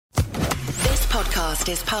podcast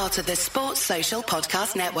is part of the Sports Social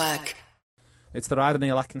Podcast Network. It's the Rider,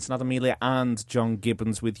 Neil Atkinson, Adam Mealy and John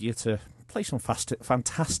Gibbons with you to play some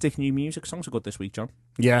fantastic new music. Songs are good this week, John.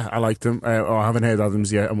 Yeah, I liked them. I haven't heard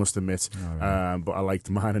Adam's yet, I must admit. Right. But I liked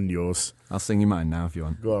mine and yours. I'll sing you mine now if you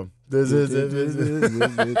want. Go on. Oh,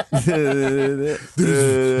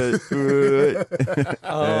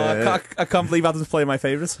 I can't believe Adam's playing my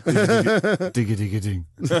favourite. Digga-digga-ding.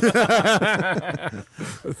 The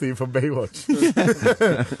theme from Baywatch.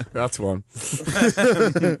 That's one.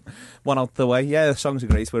 One out the way. Yeah, the songs are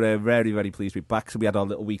great. We're very, very pleased to be back. So we had our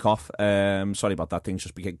little week off. Sorry about that. Things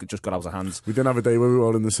just got out of hands. We didn't have a day where we were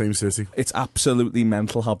all in the same city. It's absolutely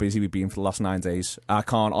mental how busy we've been for the last 9 days. I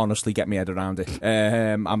can't honestly get my head around it.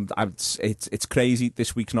 It's crazy.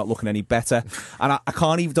 This week's not looking any better, and I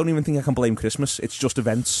don't even think I can blame Christmas. It's just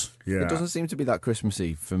events. Yeah. It doesn't seem to be that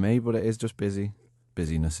Christmassy for me, but it is just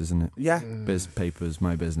busyness, isn't it? Yeah. Biz papers,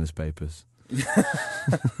 my business papers.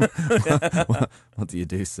 What do you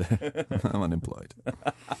do, sir? I'm unemployed.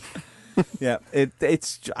 Yeah, I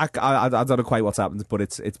don't know quite what's happened, but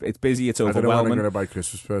it's busy. It's overwhelming. I don't know when I'm going to buy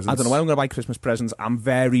Christmas presents. I don't know when I'm going to buy Christmas presents. I'm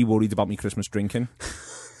very worried about my Christmas drinking.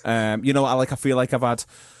 I feel like I've had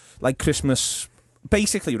like Christmas.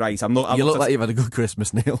 Basically, right. You look like you've had a good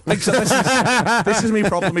Christmas, Neil. This is my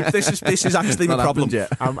problem. This is actually my problem.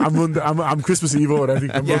 I'm Christmas Eve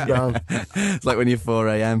already. I'm down. It's like when you're 4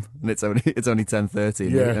 a.m. and it's only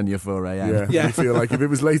 10:30 and you're 4 a.m. Yeah. I feel like if it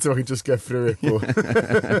was later, I could just get through it.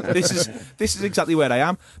 But this is exactly where I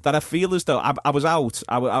am. That I feel as though I was out.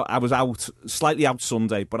 I was out slightly out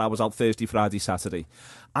Sunday, but I was out Thursday, Friday, Saturday,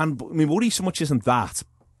 and my worry so much isn't that.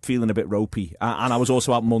 Feeling a bit ropey, and I was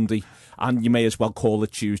also out Monday, and you may as well call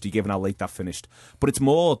it Tuesday given how late that finished, but it's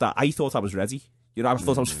more that I thought I was ready. I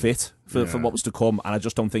thought I was fit for what was to come, and I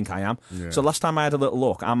just don't think I am. So last time I had a little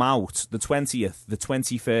look, I'm out the 20th, the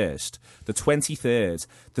 21st, the 23rd,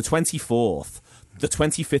 the 24th, the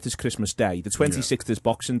 25th is Christmas Day, the 26th is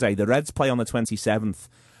Boxing Day, the Reds play on the 27th,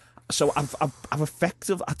 so I've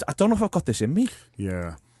effective. I don't know if I've got this in me.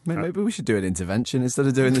 Yeah. Maybe we should do an intervention instead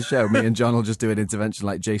of doing the show. Me and John will just do an intervention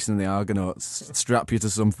like Jason and the Argonauts, strap you to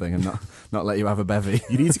something and not let you have a bevy.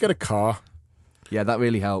 You need to get a car. Yeah, that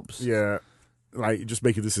really helps. Yeah, like just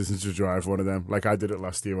make a decision to drive one of them. Like I did it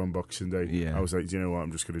last year on Boxing Day. Yeah, I was like, do you know what?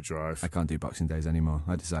 I'm just going to drive. I can't do Boxing Days anymore.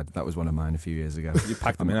 I decided that was one of mine a few years ago. You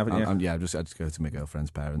packed them in, haven't you? I just go to my girlfriend's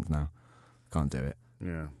parents now. Can't do it.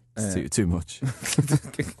 Yeah. It's too much.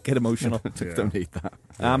 Get emotional. Don't need that.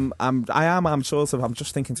 I'm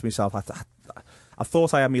just thinking to myself, I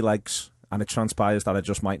thought I had my legs, and it transpires that I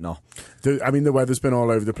just might not. The weather's been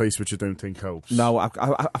all over the place, which I don't think helps. No, I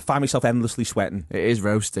find myself endlessly sweating. It is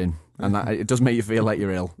roasting, and it does make you feel like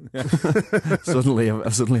you're ill. Suddenly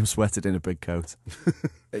I'm sweated in a big coat.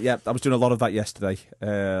 Yeah, I was doing a lot of that yesterday.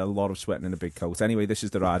 A lot of sweating in a big coat. Anyway, this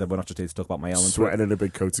is the Rider. We're not just here to talk about my Ellen. Sweating in a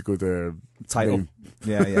big coat's a good title. Name.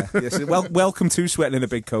 Yeah. Yes, welcome to Sweating in a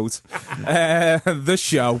Big Coat, the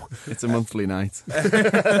show. It's a monthly night.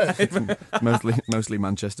 mostly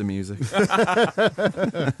Manchester music. What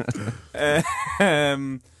are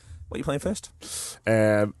you playing first?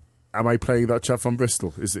 Am I playing that chap from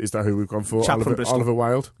Bristol? Is that who we've gone for? Oliver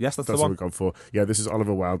Wilde? Yes, that's the what one. we've gone for. Yeah, this is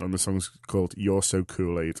Oliver Wilde, and the song's called You're So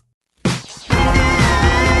Kool-Aid.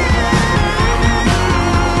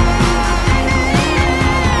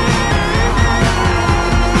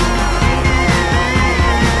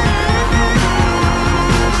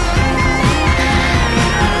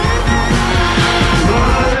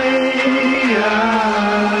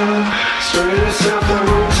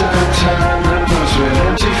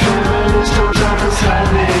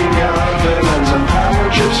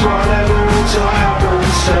 Whatever, it's all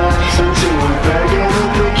happenstance until we're begging that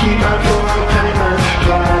they keep out for a payment.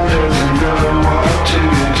 Blinders and know what to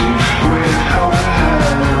do with our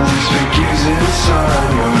hands. Figures inside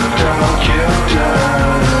your documents.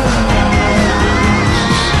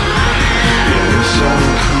 You're so cool.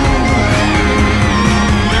 You're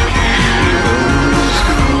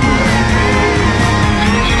so cool.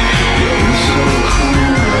 You're so cool.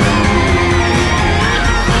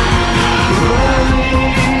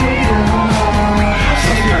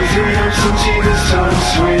 Sometimes it's so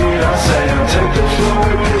sweet. I say I'll take the floor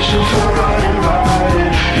with patience for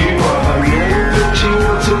uninvited. You are a million that you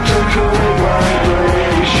want to take away right.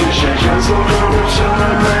 We should shake hands all the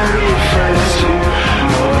time and be friends too.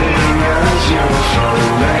 Morning as your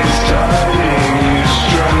phone lays dying, you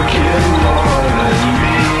struck it more than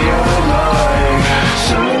me alive.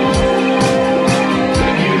 So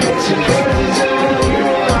you look surprised at how you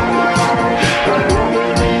are. But what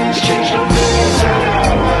remains changed on me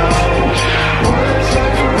out loud. What it's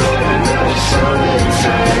like forever, now just so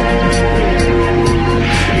insane.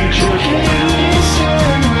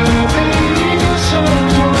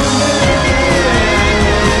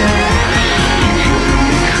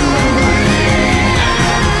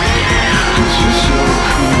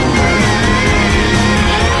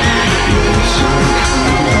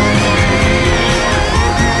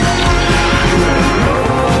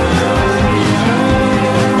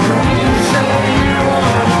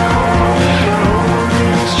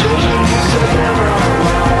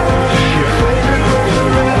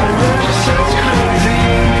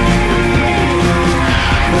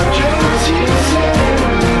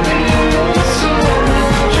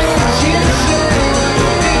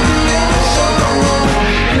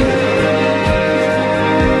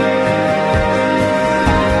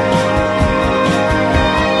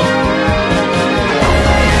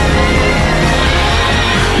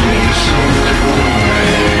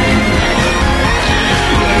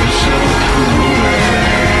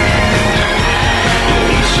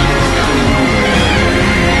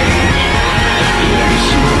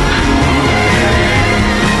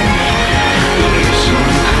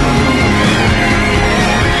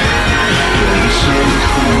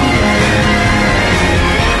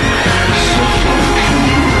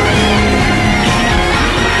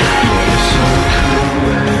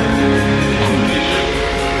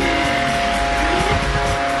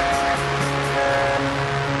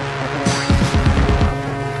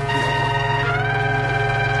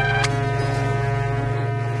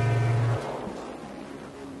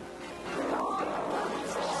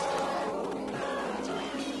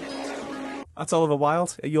 That's Oliver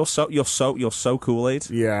Wilde. You're so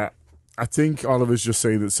Kool-Aid. Yeah, I think Oliver's just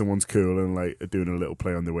saying that someone's cool and like doing a little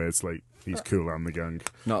play on the words, like he's cool and the gang.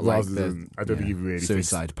 Not like I don't think he really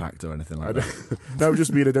Suicide Pact or anything like thinks, that. No,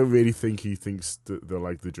 just mean I don't really think he thinks that they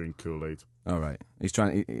like the drink Kool-Aid. All right,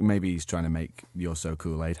 maybe he's trying to make You're So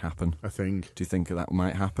Kool-Aid happen. I think. Do you think that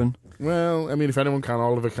might happen? Well, I mean, if anyone can,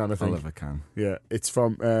 Oliver can. I think Oliver can. Yeah, it's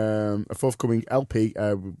from a forthcoming LP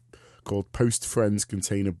called Post Friends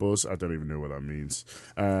Container Buzz. I don't even know what that means.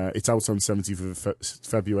 It's out on 17th of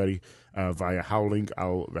February via Howling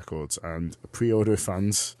Owl Records, and pre-order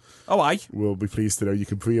fans will be pleased to know you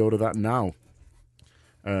can pre-order that now.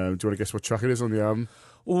 Do you want to guess what track it is on the album?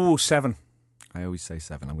 Ooh, 7. I always say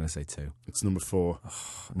 7. I'm going to say 2. It's number 4.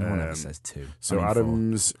 No one ever says 2. So I mean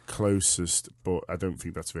Adam's closest, but I don't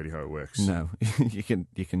think that's really how it works. 4. No, you can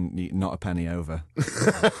not a penny over.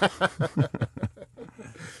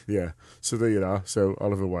 Yeah, so there you are. So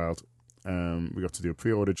Oliver Wilde. We got to do a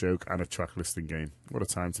pre-order joke and a track listing game. What a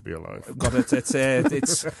time to be alive. Got it. It's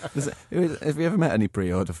Have you ever met any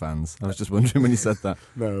pre-order fans? I was just wondering when you said that.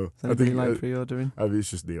 No. Does anybody like pre-ordering? I think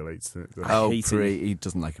it's just Neil hates it. He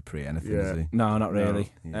doesn't like a pre anything, does he? No, not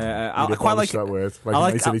really. No. I quite like that word. Like in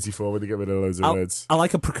 1984 when they get rid of loads of words. I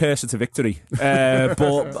like a precursor to victory,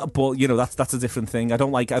 but you know that's a different thing. I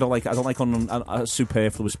don't like a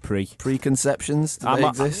superfluous pre. Preconceptions, do they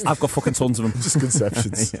exist? I've got fucking tons of them. Just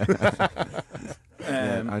conceptions.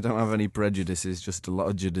 I don't have any prejudices, just a lot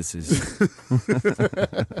of judices.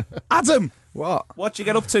 Adam, what did you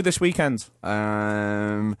get up to this weekend?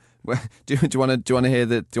 Well, do you want to hear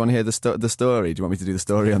the story? Do you want me to do the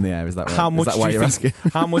story on the air? Is that right? Is that why you're asking?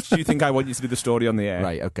 How much do you think I want you to do the story on the air?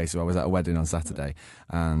 Right. Okay. So I was at a wedding on Saturday,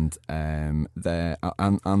 and there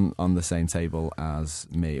on the same table as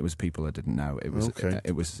me, it was people I didn't know. It was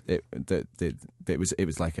it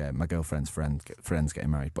was like my girlfriend's friends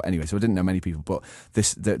getting married. But anyway, so I didn't know many people. But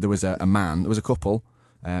there was a man. There was a couple,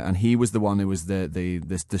 and he was the one who was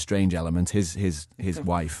the strange element. His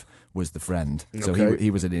wife was the friend, so he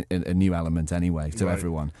was a new element anyway to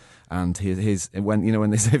everyone. And his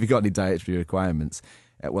when they say, have you got any dietary requirements?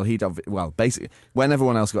 Basically when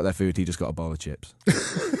everyone else got their food, he just got a bowl of chips.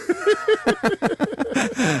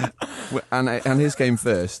 and his came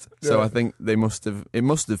first, so I think it must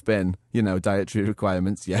have been dietary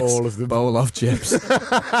requirements. Yes, all of them. Bowl of chips.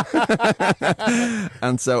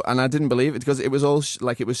 and I didn't believe it because it was all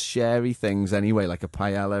it was sharey things anyway, like a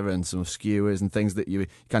paella and some skewers and things that you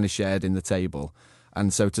kind of shared in the table.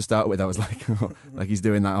 And so to start with, I was like, like he's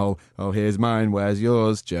doing that whole here's mine, where's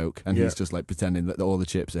yours joke, and he's just like pretending that all the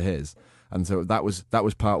chips are his. And so that was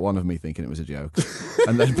part one of me thinking it was a joke.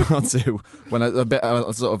 And then part two, when I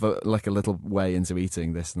was sort of like a little way into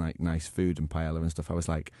eating this nice food and paella and stuff, I was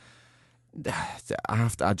like,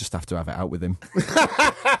 I just have to have it out with him.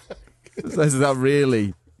 So is that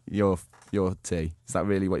really your tea? Is that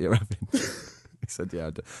really what you're having? He said, yeah,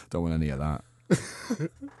 I don't want any of that.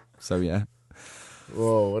 So yeah.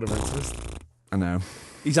 Whoa, what a mentalist. I know.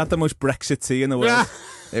 He's had the most Brexit tea in the world.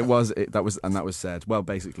 That was said. Well,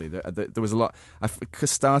 basically, there was a lot. I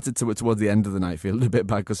started towards the end of the night feeling a bit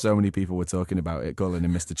bad because so many people were talking about it, calling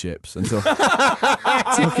him Mr. Chips, and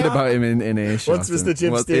talking about him in earshot. What's Mr.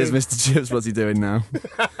 Chips doing? Here's Mr. Chips. What's he doing now?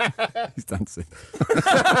 He's dancing.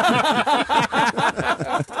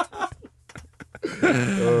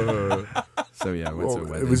 So yeah, I went to a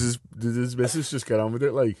wedding. Did his missus just get on with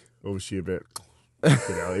it? Like, or was she a bit?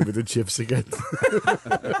 With the chips again.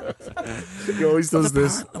 He always does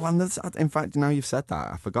this. In fact, now you've said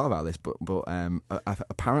that, I forgot about this. But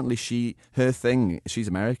apparently, her thing. She's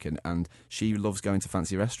American, and she loves going to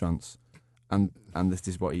fancy restaurants. And this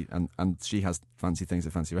is what and she has fancy things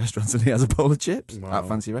at fancy restaurants, and he has a bowl of chips at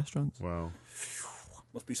fancy restaurants. Wow.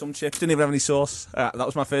 Must be some chips. Didn't even have any sauce. That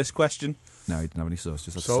was my first question. No, he didn't have any sauce.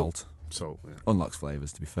 Just had salt. Salt, yeah. Unlocks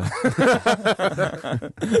flavours, to be fair.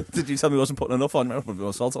 Did you tell me he wasn't putting enough on? Put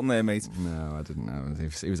more salt on there, mate. No, I didn't know.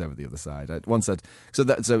 He was over the other side. One said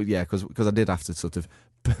because I did have to sort of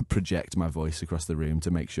project my voice across the room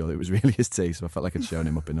to make sure that it was really his tea. So I felt like I'd shown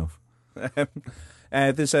him up enough.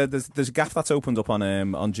 There's a gaff that's opened up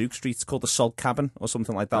on Duke Street. It's called the Salt Cabin or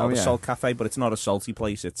something like that, or the Salt Cafe. But it's not a salty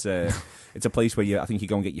place. It's a place where I think you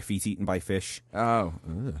go and get your feet eaten by fish. Oh,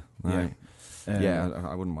 right. Yeah.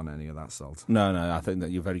 I wouldn't want any of that salt. No, I think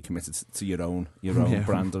that you're very committed to your own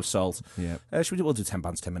brand of salt. Yeah. We'll do 10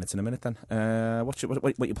 bands, 10 minutes in a minute then. What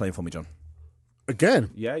you playing for me, John?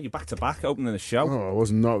 Again? Yeah, you're back to back opening the show. Oh, I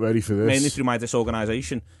was not ready for this. Mainly through my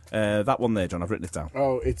disorganisation. That one there, John, I've written it down.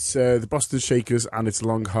 Oh, it's the Boston Shakers and it's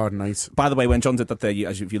Long Hard Night. By the way, when John did that there,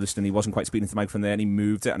 if you're listening, he wasn't quite speaking to the microphone there, and he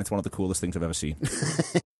moved it, and it's one of the coolest things I've ever seen.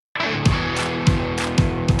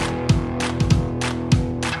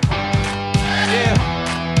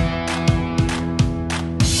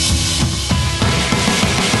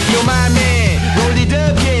 You're my man, roll it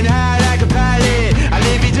up, getting high like a pilot. I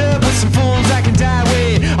live it up with some fools I can die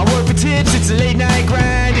with. I work for tips, it's a late night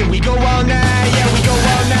grind, and we go all night, yeah, we go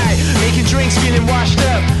all night. Making drinks, feeling washed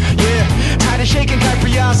up, yeah. Tired of shaking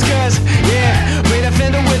Caprioscas, yeah. Made a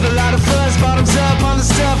fender with a lot of fuzz, bottoms up on the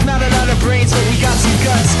stuff, not a lot of brains, but we got some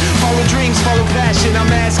guts. Follow dreams, follow passion.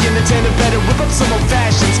 I'm asking the tender better, whip up some old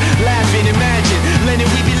fashions. Laughing, imagine, letting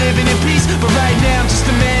we be living in peace. But right now I'm just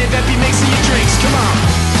a man that be mixing your drinks. Come on,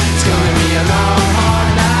 it's gonna be a long, hard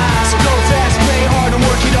night. So go fast, play hard, and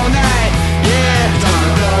work it all night. Yeah, it's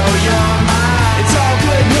gonna blow your mind. It's all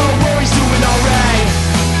good, no worries, doing alright.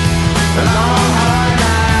 A long, hard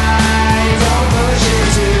night, don't push it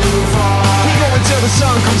too far. We go until the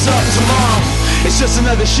sun comes up tomorrow. It's just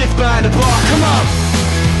another shift behind the bar. Come on.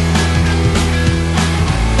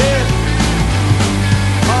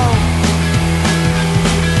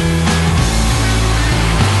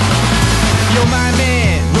 You're my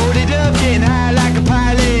man, roll it up, getting high like a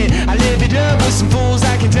pilot. I live it up with some fools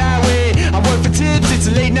I can die with. I work for tips, it's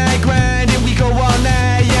a late night grind, and we go all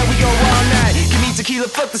night, yeah, we go all night. Give me tequila,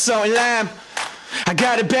 fuck the salt and lime. I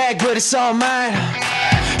got it back, but it's all mine.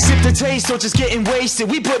 Sip the taste, or just getting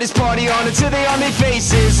wasted. We put this party on until they on their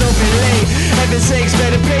faces. Open late, heaven's sakes,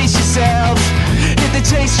 better pace yourself. Hit the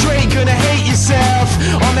chase straight, gonna hate yourself.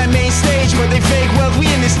 On that main stage where they fake wealth, we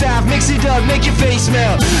in this dive, mix it up, make your face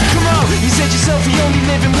melt. Come on, you said yourself you only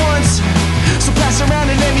living once, so pass around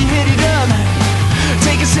and let me hit it up.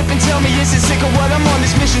 Take a sip and tell me, is it sick or what? I'm on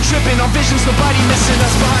this mission, tripping on visions, nobody missing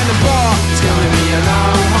us behind the bar. It's gonna be a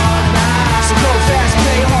long, hard night. So go fast,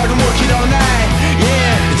 play hard, and work it all night.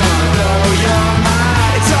 Yeah, it's gonna blow your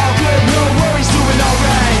mind. It's all good, no worries, doing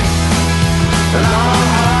alright. A long,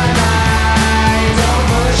 hard night, don't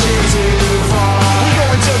push it too far. We go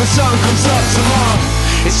until the sun comes up tomorrow.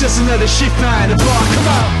 It's just another shift behind the bar, come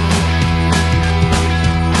on.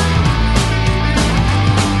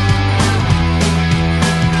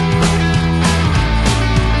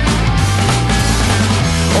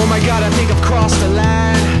 Oh my god, I think I've crossed the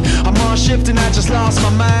line. I'm on shift and I just lost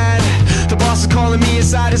my mind. The boss is calling me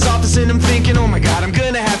inside his office and I'm thinking, oh my god, I'm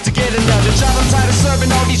gonna have to get another job. I'm tired of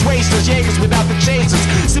serving all these wasters, Jaegers without the chasers.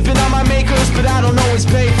 Sipping on my makers, but I don't always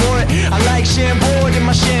pay for it. I like Chambord and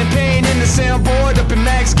my champagne and the soundboard up in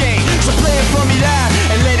Max Game. So play it for me loud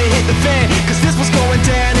and let it hit the fan, cause this was going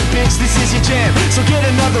down and bitch, this is your jam. So get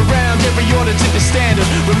another round, every order to the standard.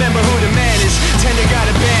 Remember who the man is, Tender got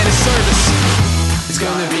a band of service. It's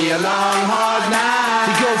gonna be a long, hard night.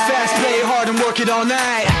 We go fast, play hard, and work it all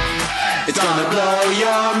night. It's gonna blow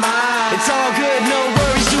your mind. It's all good, no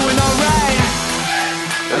worries, doing alright.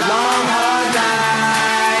 A long, hard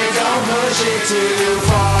night, don't push it too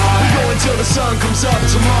far. We go until the sun comes up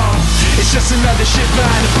tomorrow. It's just another shift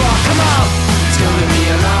behind the bar, come on. It's gonna be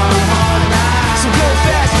a long, hard night. So go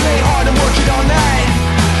fast, play hard, and work it all night.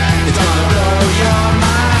 It's gonna blow your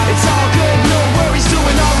mind. It's all good, no worries,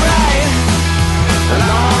 doing alright. A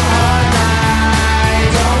long, hard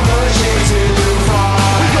night, don't push it too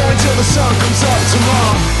far. We go until the sun comes up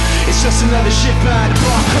tomorrow. It's just another shift behind the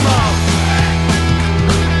bar, come on.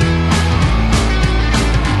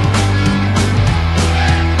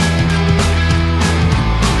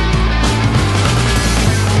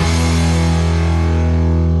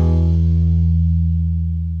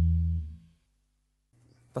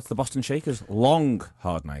 That's the Boston Shakers. Long,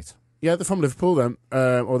 hard night. Yeah, they're from Liverpool then.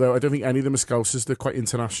 Although I don't think any of them are Scousers. They're quite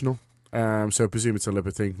international. So I presume it's a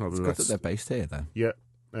Liverpool thing. It's good that they're based here then. Yeah.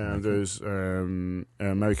 There's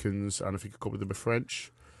Americans and I think a couple of them are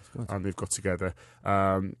French. And they've got together.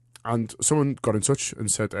 And someone got in touch and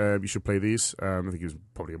said, you should play these. I think it was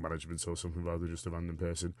probably a management or something rather than just a random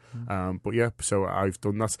person. But yeah, so I've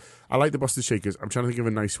done that. I like the Boston Shakers. I'm trying to think of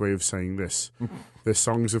a nice way of saying this. Their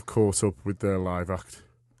songs have caught up with their live act.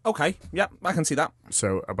 Okay, yeah, I can see that.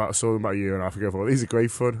 So I saw them about a year and a half ago. I thought, these are great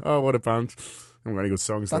fun. Oh, what a band. Haven't got any good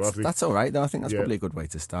songs though, have they? That's all right, though. I think that's probably a good way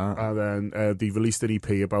to start. And then they released an EP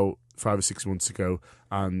about 5 or 6 months ago,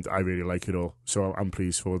 and I really like it all. So I'm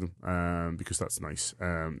pleased for them because that's nice.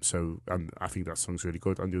 And I think that song's really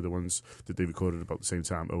good. And the other ones that they recorded about the same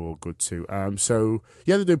time are all good too. So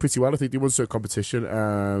yeah, they're doing pretty well. I think they won a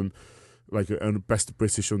competition. Like a Best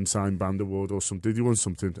British Unsigned Band Award or something. They won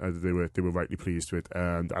something they were rightly pleased with.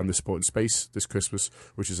 And they're supporting Space this Christmas,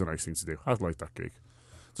 which is a nice thing to do. I'd like that gig.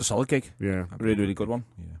 It's a solid gig. Yeah. A really, really good one.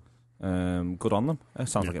 Yeah. Good on them.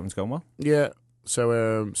 Sounds like everyone's going well. Yeah. So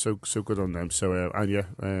good on them. So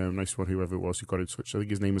nice one, whoever it was who got in touch. I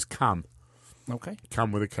think his name was Cam. Okay.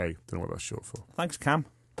 Cam with a K. Don't know what that's short for. Thanks, Cam.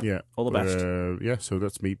 Yeah. All the best. Yeah, so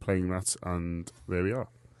that's me playing that, and there we are.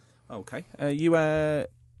 Okay. You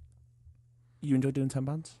You enjoy doing 10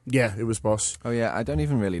 bands? Yeah, it was boss. Oh yeah, I don't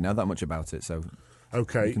even really know that much about it, so you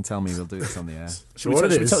Okay. can tell me. We'll do this on the air. Should we tell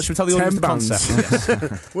the 10 audience the bands. concept?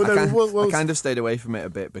 Yes. Well, no, I kind of stayed away from it a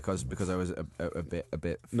bit because I was a bit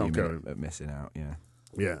Not fuming going. at missing out. Yeah.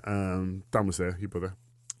 yeah, Dan was there, your brother.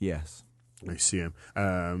 Yes. I see him.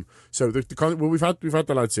 So we've had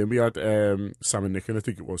the lads in. We had Sam and Nick, and I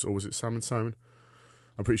think it was, or was it Sam and Simon?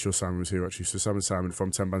 I'm pretty sure Simon was here actually. So Sam and Simon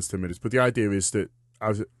from 10 bands 10 minutes. But the idea is that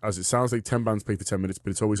as it sounds like 10 bands play for 10 minutes, but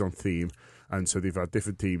it's always on theme. And so they've had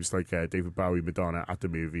different themes like David Bowie, Madonna, at the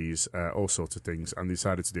movies, all sorts of things. And they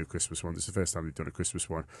decided to do a Christmas one. This is the first time they've done a Christmas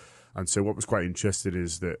one. And so what was quite interesting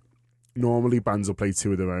is that normally bands will play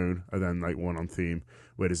two of their own and then like one on theme,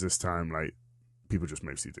 whereas this time like people just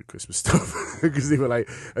mostly did Christmas stuff because they were like,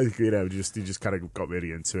 you know, they just kind of got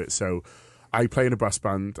really into it. So I play in a brass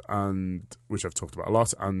band, and which I've talked about a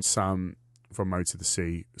lot, and Sam from Mount to the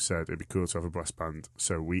Sea said it'd be cool to have a brass band.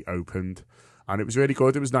 So we opened, and it was really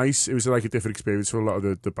good. It was nice. It was like a different experience for a lot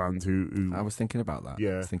of the band who I was thinking about that.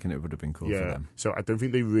 Yeah. I was thinking it would have been cool for yeah. them. So I don't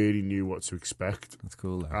think they really knew what to expect. That's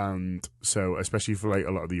cool, though. And so, especially for like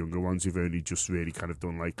a lot of the younger ones who've only just really kind of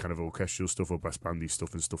done like kind of orchestral stuff or brass bandy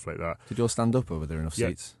stuff and stuff like that. Did you all stand up, or were there enough Yeah.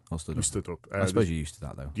 seats? All stood We up. stood up. I suppose you're used to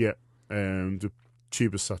that, though. Yeah. The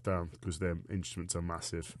tubas sat down because their instruments are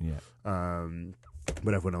massive. Yeah.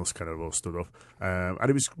 But everyone else kind of all stood up. And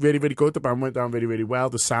it was really, really good. The band went down really, really well.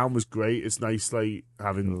 The sound was great. It's nice like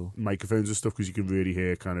having Cool. microphones and stuff because you can really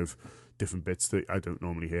hear kind of different bits that I don't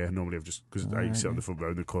normally hear. Normally I've just, because I sit on the front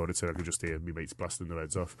row in the corner, so I can just hear my mates blasting their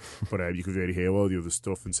heads off. But you could really hear all the other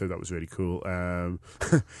stuff, and so that was really cool.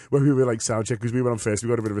 When we were like sound check, because we went on first, we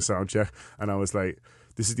got a bit of a sound check, and I was like,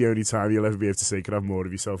 this is the only time you'll ever be able to say, can I have more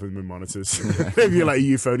of yourself in my monitors? If you're like a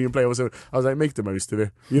euphonium player or something. I was like, make the most of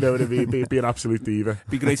it. You know what I mean? Be an absolute diva.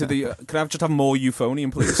 Be great at the. Can I just have more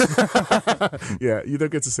euphonium, please? Yeah, you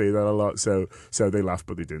don't get to say that a lot. So they laughed,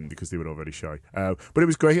 but they didn't because they were all very shy. But it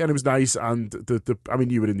was great and it was nice. And I mean,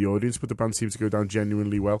 you were in the audience, but the band seemed to go down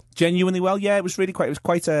genuinely well. Genuinely well, yeah. It was really quite. It was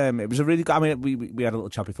quite. It was a really. I mean, we had a little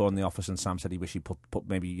chat before in the office, and Sam said he wished he put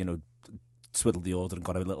maybe swiddled the order and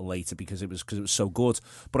got it a little later because it was so good.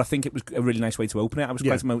 But I think it was a really nice way to open it. I was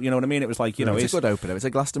quite, you know what I mean? It was like it's a good opener. It's a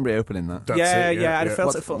Glastonbury opening. That. That's yeah. it, And it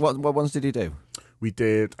felt What ones did he do? We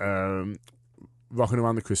did Rocking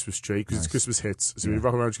Around the Christmas Tree because it's Nice. Christmas hits. So we did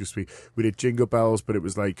Rocking Around the Christmas Tree. We did Jingle Bells, but it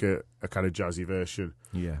was like a kind of jazzy version.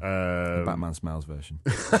 Yeah. The Batman Smells version.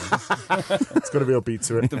 It's got a real beat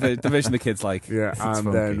to it. the version the kids like. Yeah, It's and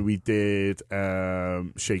funky. then we did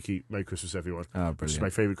Shaky, Merry Christmas Everyone, Oh, which is brilliant. my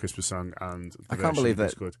favourite Christmas song. And the I can't version believe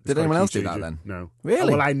was that- good. did It's anyone by else Keith do that David. then? No.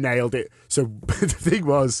 Really? Well, I nailed it. So the thing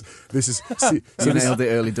was, this is... You nailed it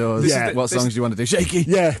early doors. Yeah. What songs do you want to do? Shaky.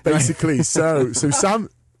 Yeah, basically. So Sam...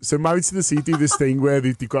 So Married to the Sea do this thing where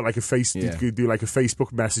they've got like a Yeah. they do like a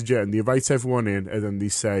Facebook Messenger, and they invite everyone in, and then they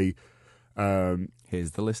say, Here's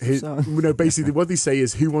the list of songs. basically what they say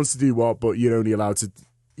is who wants to do what, but you're only allowed to,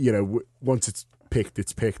 once it's picked,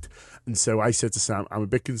 it's picked. And so I said to Sam, I'm a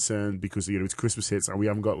bit concerned because it's Christmas hits and we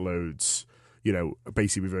haven't got loads.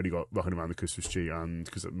 Basically we've only got Rocking Around the Christmas Tree, and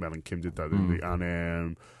because Mel and Kim did that, didn't they?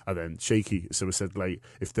 And then Shaky. So I said, like,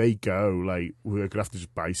 if they go, like, we're gonna have to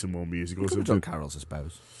just buy some more music. Could have done carols, I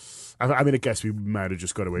suppose. I mean, I guess we might have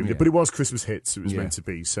just got away with Yeah. it, but it was Christmas hits. It was Yeah. meant to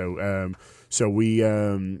be. So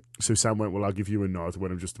Sam went, well, I'll give you a nod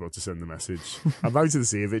when I'm just about to send the message. I'm about to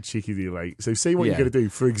see a bit cheekily, like, so say what Yeah. you're going to do.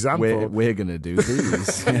 For example, We're going to do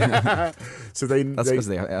these. so they That's because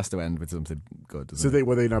it has to end with something good, doesn't so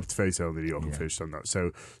it? they nabbed Fairy Tale and the New York and finished on that.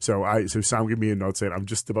 So Sam gave me a nod saying, I'm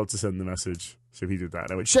just about to send the message. So he did that,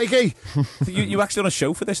 and I went, Shaky! You actually on a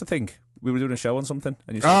show for this, I think. We were doing a show on something.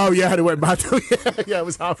 And you said, Oh, yeah, and it went mad. Yeah, I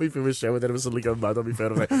was halfway through a show, and then I was suddenly going mad on my phone. I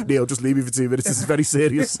was like, Neil, just leave me for 2 minutes. This is very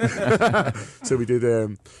serious. So we did,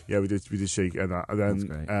 we did Shake and that. And That's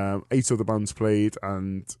then great. 8 other bands played,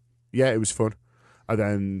 and yeah, it was fun. And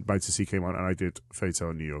then Mount to Sea came on, and I did Fairy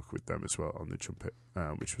Tale in New York with them as well on the trumpet,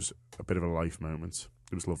 which was a bit of a life moment.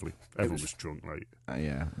 It was lovely. Everyone was drunk, like,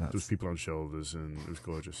 Yeah. there was That's, people on shoulders, and it was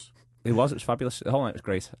gorgeous. it was fabulous. The whole night was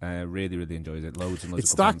great. Really, really enjoyed it. Loads and loads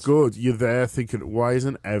It's of good that bands. good. You're there thinking, why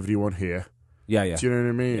isn't everyone here? Yeah, yeah. Do you know what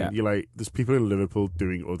I mean? Yeah. You're like, there's people in Liverpool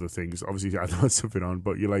doing other things. Obviously, I had something on,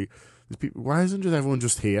 but you're like, there's people. Why isn't just everyone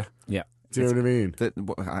just here? Yeah. Do you know what I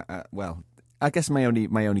mean? well, I guess my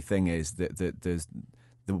only thing is that there's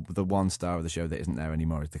the one star of the show that isn't there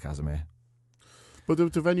anymore is the Casimir.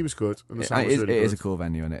 But the venue was good, and the It sound was is, really it good. is a cool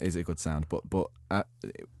venue and it is a good sound, but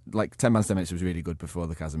like 10 Pounds 10 Minutes was really good before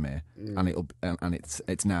the Casimir, and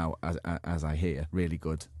it's now, as I hear, really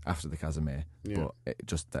good after the Casimir. Yeah.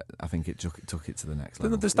 But I think it took it to the next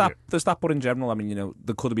level. There's that, but in general, I mean,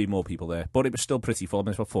 there could have been more people there, but it was still pretty full. I mean,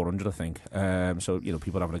 it's about 400, I think. So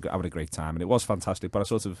people having a great time, and it was fantastic. But I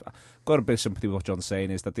sort of got a bit of sympathy with what John's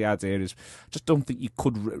saying, is that the idea is, I just don't think you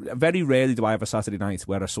could. Very rarely do I have a Saturday night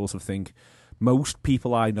where I sort of think most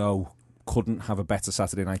people I know couldn't have a better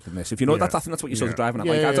Saturday night than this. If you know that, I think that's what you're sort of driving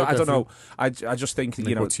at. I don't know. I just think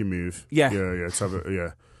what's your move? Yeah.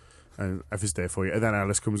 And if it's there for you, and then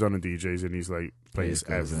Alice comes on and DJs, and he's like plays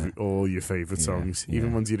all your favourite songs,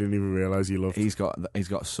 even ones you didn't even realise you loved. He's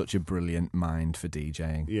got such a brilliant mind for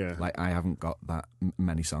DJing. Yeah, like I haven't got that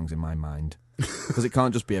many songs in my mind. Because it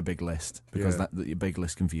can't just be a big list, because that your big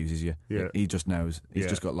list confuses you. Yeah. He just knows. He's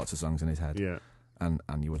just got lots of songs in his head. Yeah.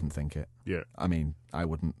 And you wouldn't think it. Yeah. I mean, I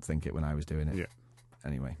wouldn't think it when I was doing it. Yeah.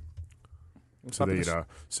 Anyway. So there you are.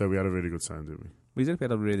 So we had a really good time, didn't we? We did. We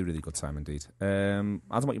had a really, really good time indeed. Adam,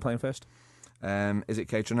 what are you playing first? Is it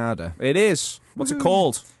Kate Tronada? It is. What's it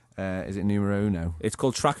called? Is it Numero Uno? It's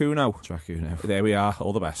called Track Uno. Track Uno. There we are.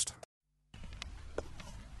 All the best.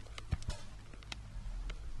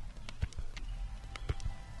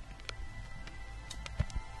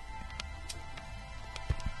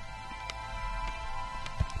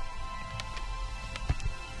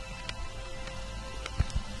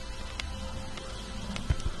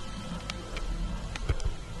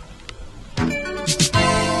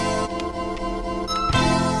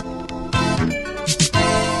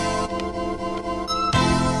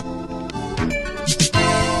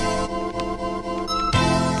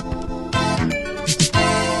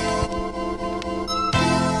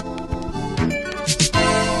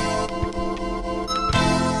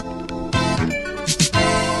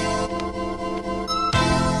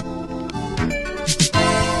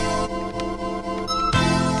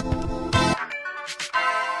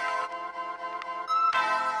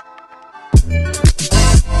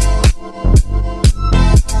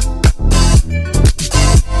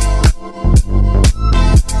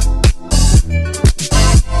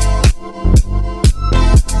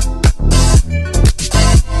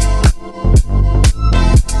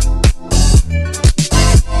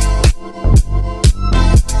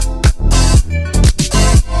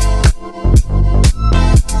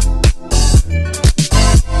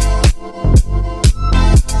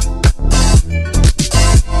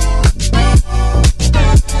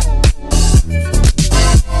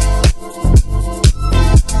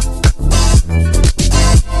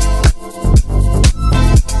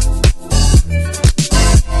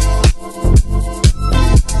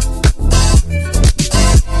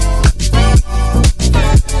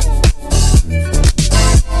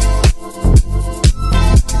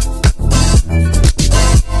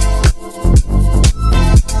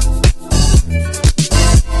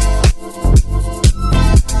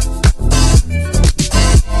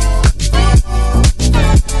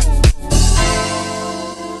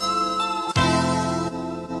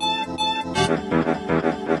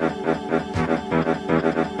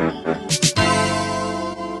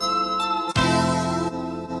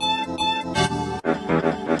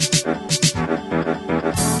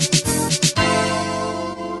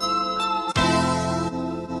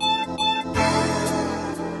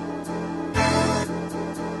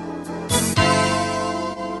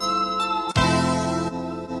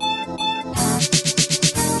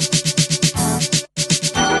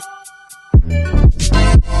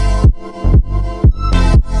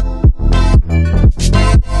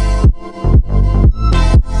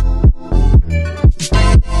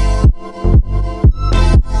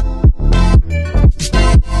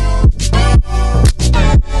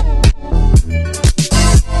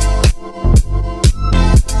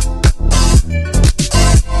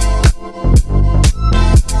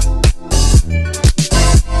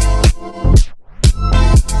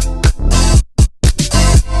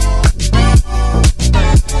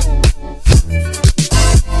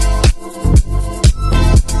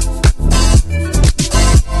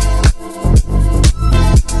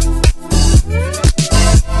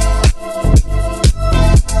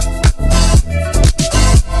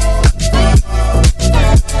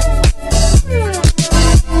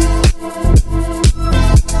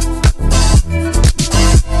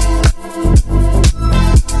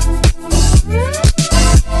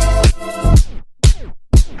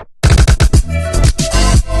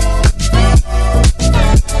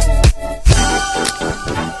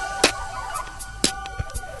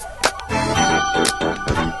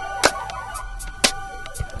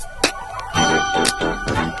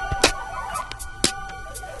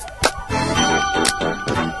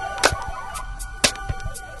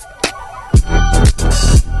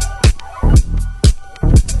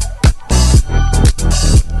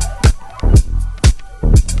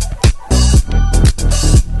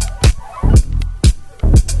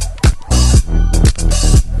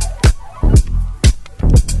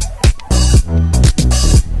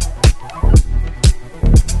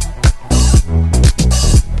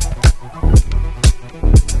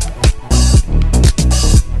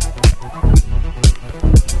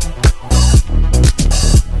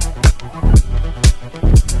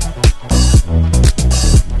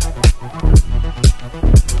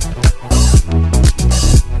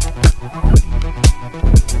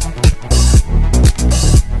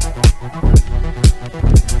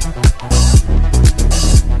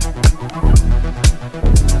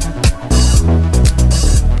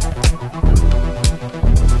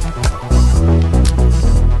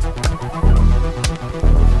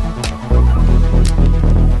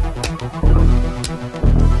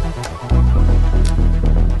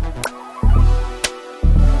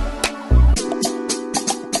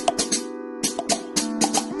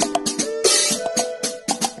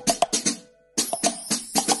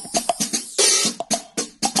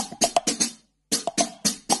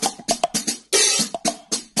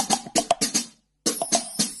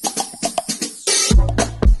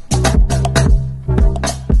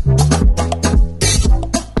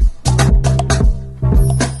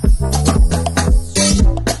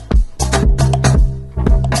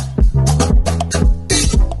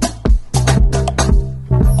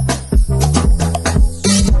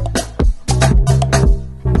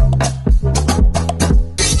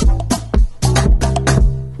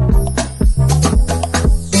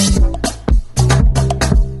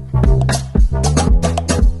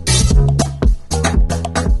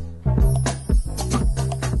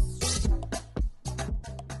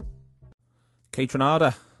 Kate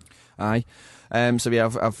Renata. Aye. So yeah,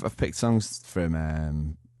 I've picked songs from.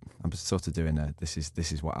 I'm sort of doing this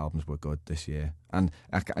is what albums were good this year, and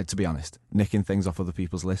to be honest, nicking things off other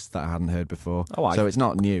people's lists that I hadn't heard before. So it's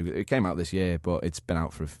not new. It came out this year, but it's been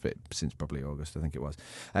out for a bit since probably August, I think it was.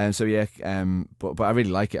 So yeah, but I really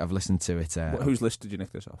like it. I've listened to it. Whose list did you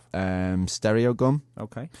nick this off? Stereo Gum.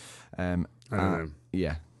 Okay. I don't know.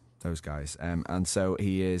 Yeah. Those guys, and so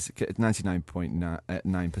he is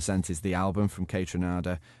 99.9% is the album from Kate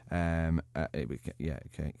Renata.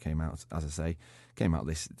 It came out, as I say,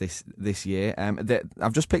 this year.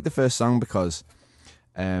 I've just picked the first song because,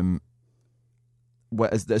 as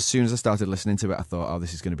soon as I started listening to it, I thought, oh,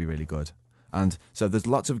 this is going to be really good. And so there's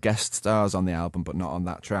lots of guest stars on the album, but not on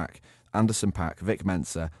that track. Anderson .Paak, Vic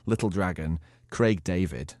Mensa, Little Dragon, Craig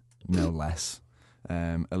David, no less.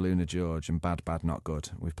 Aluna George and Bad Bad Not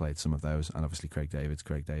Good. We've played some of those, and obviously Craig David.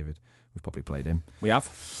 We've probably played him. We have.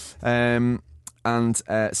 So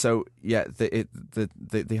yeah,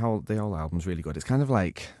 the whole album's really good. It's kind of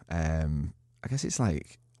like I guess it's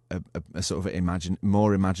like a sort of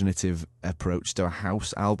more imaginative approach to a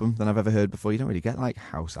house album than I've ever heard before. You don't really get like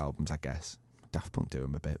house albums, I guess. Daft Punk do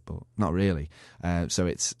them a bit, but not really. So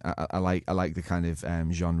it's I like the kind of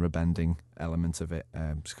genre bending element of it.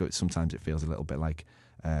 Sometimes it feels a little bit like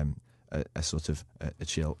a sort of a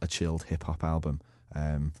chilled hip hop album,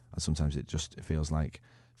 and sometimes it feels like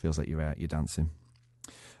you're dancing.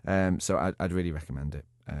 So I'd really recommend it.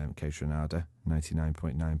 Kate Renata,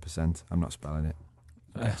 99.9%. I'm not spelling it.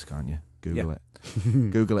 Yes, can't you? Google it.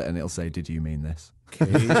 Google it and it'll say, did you mean this?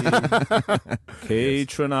 Kate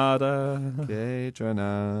Renata. Kate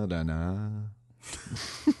Renata, na.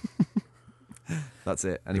 That's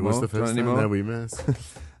it. Any It more? was the first any time more? that we met.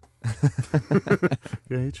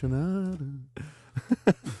 Kate Renata.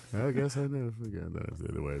 I guess I never forget that. The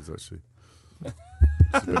other ways, actually.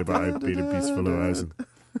 It's a bit about being peaceful horizon.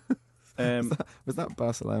 Was that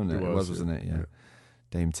Barcelona? It It was, wasn't it? Yeah. yeah.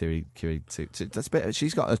 Dame Kiri. That's a bit.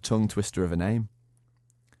 She's got a tongue twister of a name.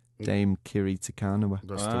 Dame Kiri Takanawa.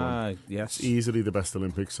 That's the one. Yes. It's easily the best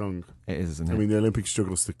Olympic song. It is, isn't it? I mean, the Olympics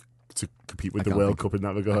struggles to compete with I the can't World think Cup in that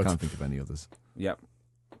I regard. can't think of any others. Yep.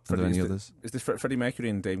 Are there any Is others? Is this Freddie Mercury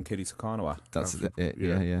and Dame Kiri Takanawa? That's it. yeah.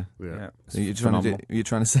 Yeah. Yeah. It's You're phenomenal.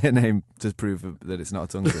 trying to say a name to prove that it's not a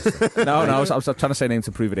tongue twister. No, I was trying to say a name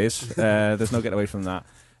to prove it is. There's no getting away from that.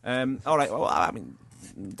 All right. Well, I mean,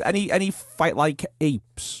 any Fight Like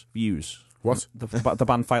Apes views? What? The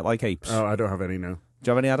band Fight Like Apes. Oh, I don't have any now. Do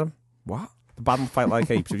you have any, Adam? What? The band Fight Like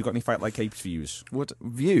Apes. Have you got any Fight Like Apes views? What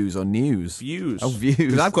views or news? Views. Oh, views.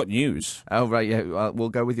 Because I've got news. Oh right, yeah. Well, we'll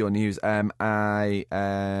go with your news. I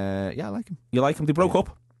like him. You like them? They broke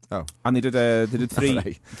up. Oh, And they did three.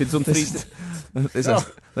 Right. They'd done three.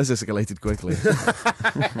 this escalated quickly.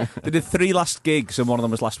 They did 3 last gigs, and one of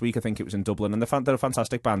them was last week. I think it was in Dublin, and they're a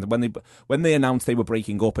fantastic band. And when they announced they were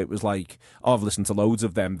breaking up, it was like, oh, I've listened to loads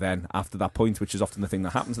of them. Then after that point, which is often the thing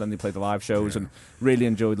that happens, and then they played the live shows, and really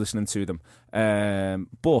enjoyed listening to them.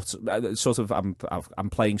 But sort of, I'm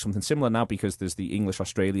playing something similar now because there's the English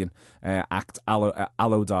Australian act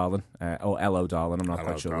Allo Darling or Ello Darling. I'm not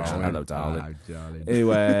Hello, quite sure. darling. Hello Darling. Hello,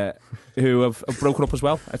 darling. Who have broken up as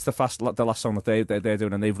well. It's the last song that they're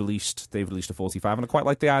doing, and they've released a 45, and I quite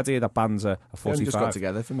like the idea that bands are 45. Just got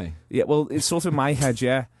together for me. Yeah, well, it's sort of in my head,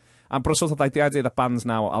 yeah. But I sort of like the idea that bands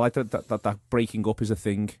now, I like that breaking up is a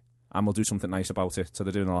thing, and we'll do something nice about it. So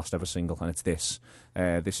they're doing the last ever single, and it's this.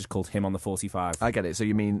 This is called Him on the 45. I get it. So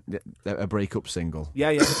you mean a breakup single? Yeah.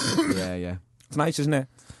 Yeah. It's nice, isn't it?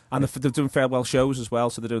 And they're doing farewell shows as well,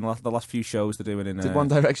 so they're doing the last few shows they're doing in... Did One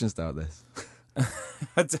Direction start this?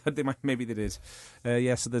 Maybe they did.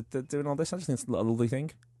 Yeah, so they're doing all this. I just think it's a lovely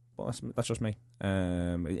thing. But that's just me.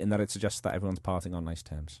 In that it suggests that everyone's parting on nice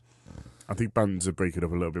terms. I think bands are breaking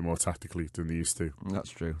up a little bit more tactically than they used to. That's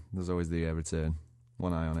true. There's always the return.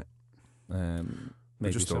 One eye on it.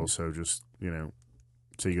 Maybe Just so. also, say you're going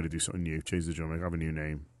to do something new, change the drummer, have a new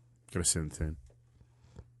name, get a synth in.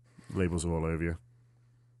 Labels are all over you.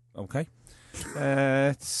 Okay.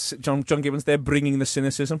 It's John Gibbons, they're bringing the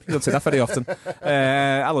cynicism. You don't say that very often.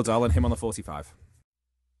 Hello, darling, Him on the 45.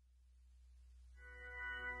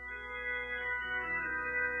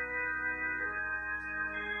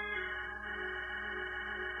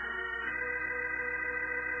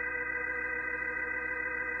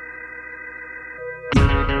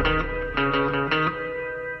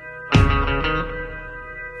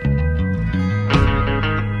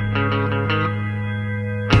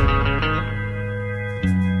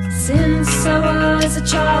 Since I was a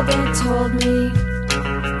child, they told me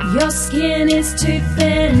your skin is too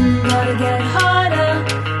thin. Gotta get harder,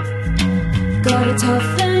 gotta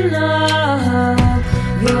toughen up.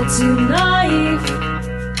 You're too naive.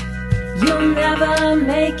 You'll never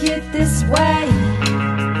make it this way.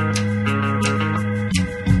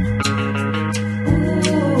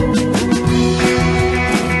 Ooh,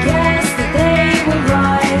 guess that they were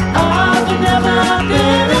right. I've never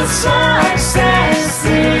been a success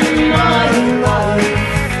in my life,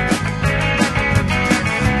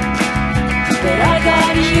 but I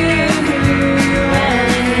got you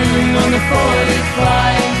and him on the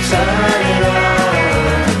 45. Turn it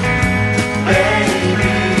on,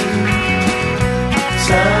 baby.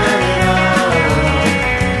 Turn it on,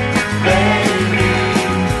 baby.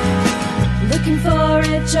 Looking for a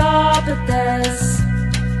job, but there's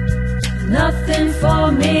nothing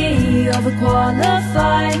for me.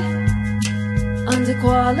 Overqualified,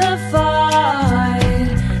 underqualified,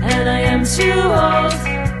 and I am too old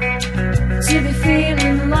to be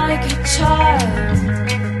feeling like a child.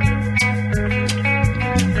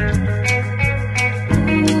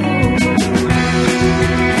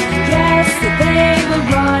 Guess that they were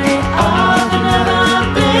right. I've never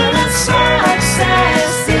been a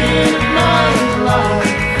success in my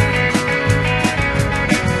life,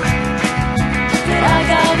 but I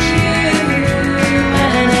got you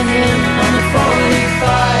and him on the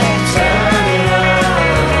 45. Turn it on,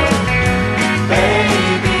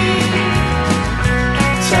 baby.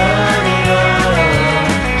 Turn it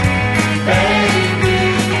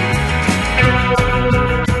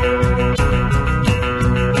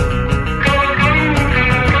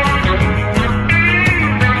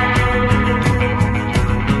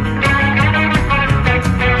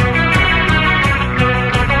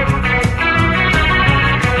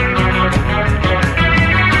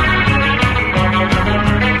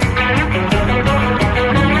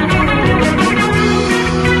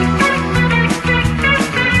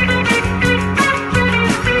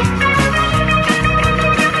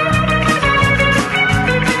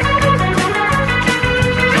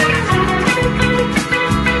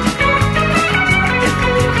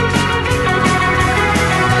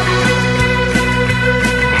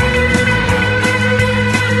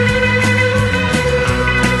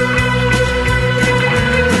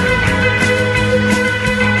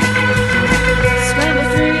Scramble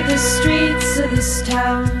through the streets of this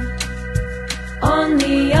town, on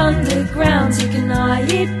the underground, take a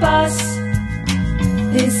night bus.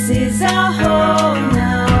 This is our home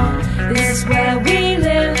now, this is where we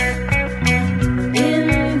live,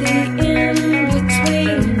 in the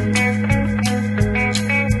in-between.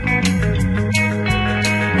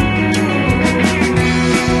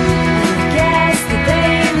 Guess that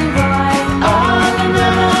they were right. I've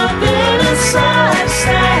never been a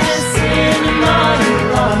success in my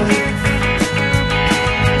life,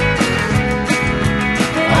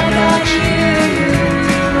 but I got you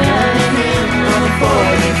and him on the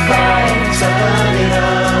 45. Turn it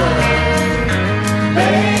on,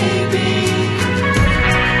 baby.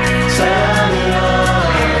 Turn it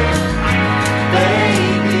on,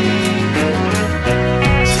 baby.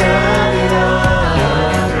 Turn it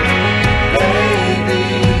on, baby.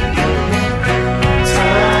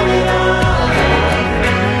 Turn it on,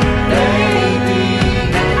 baby. Turn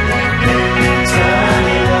it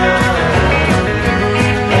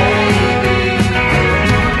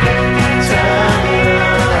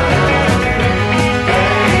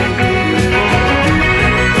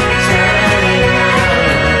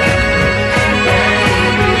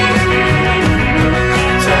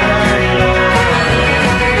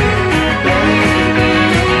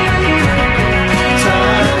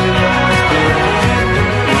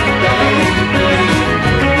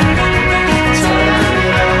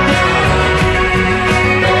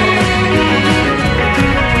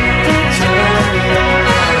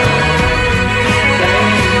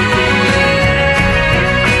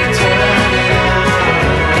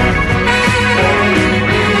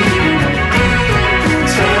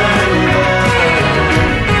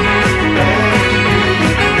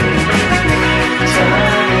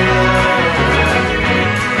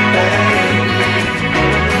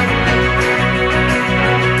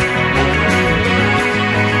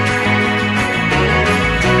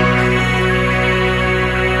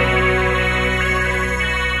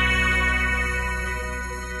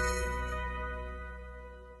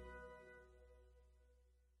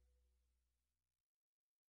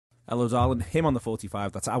Hello, darling. Him on the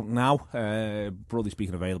 45. That's out now. Broadly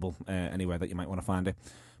speaking, available anywhere that you might want to find it.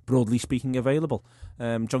 Broadly speaking, available.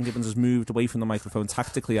 John Gibbons has moved away from the microphone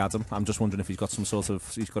tactically, Adam. I'm just wondering if he's got some sort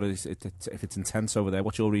of... if it's intense over there.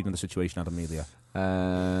 What's your reading of the situation, Adam Melia?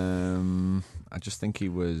 I just think he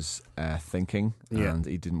was thinking, and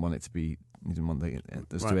he didn't want it to be You didn't want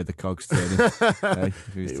us to hear the cogs turning.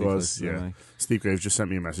 It was, yeah. Steve Graves just sent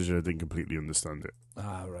me a message and I didn't completely understand it.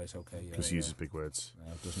 Ah, right, okay. Because he uses big words.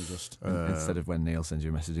 Doesn't he just? Instead of when Neil sends you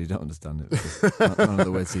a message, you don't understand it. None of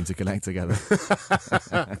the words seem to connect together.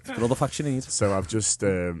 Got all the facts you need. So I've just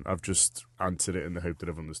answered it in the hope that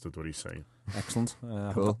I've understood what he's saying. Excellent.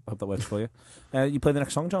 Cool. Hope that works for you. You play the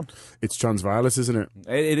next song, John? It's Transviolet, isn't it?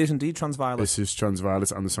 It is indeed Transviolet. This is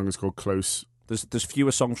Transviolet, and the song is called Close. There's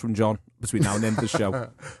fewer songs from John between now and the end of the show.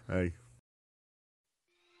 Hey.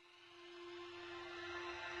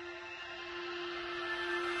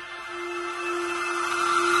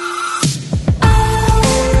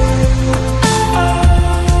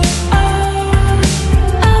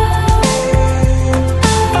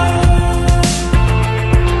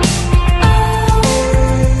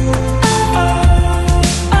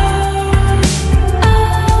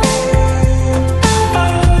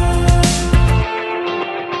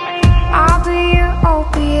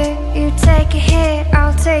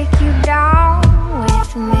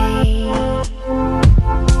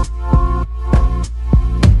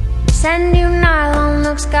 Send you nylon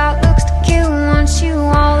looks, got looks to kill, want you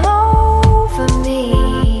all over me.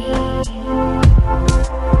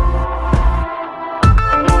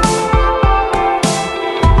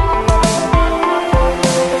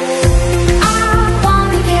 I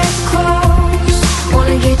wanna get close,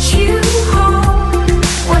 wanna get you home,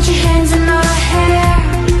 want your hands in my hair,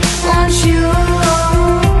 want you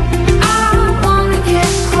alone. I wanna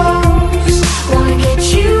get close, wanna get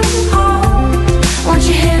you home, want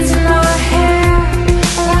your hands in my hair,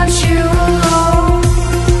 want you alone,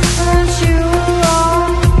 want you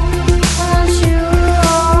alone, want you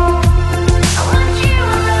alone, I want you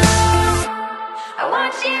alone, I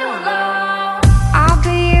want you alone. I'll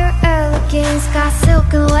be your elegance, got silk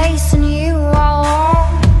and lace and you all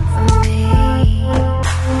over me.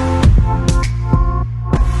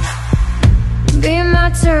 Be my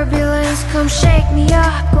turbulence, come shake me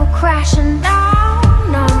up, go crashing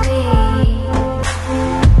down on me.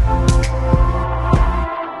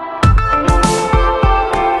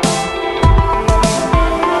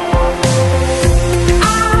 I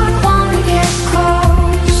wanna get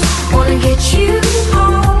close, wanna get you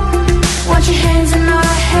home, want your hands in my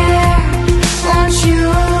hair, want you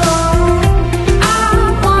alone. I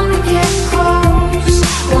wanna get close,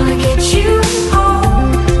 wanna get you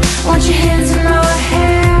home, want your hands in my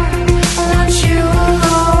hair, want you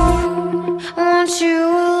alone, want you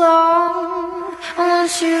alone,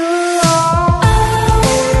 want you alone.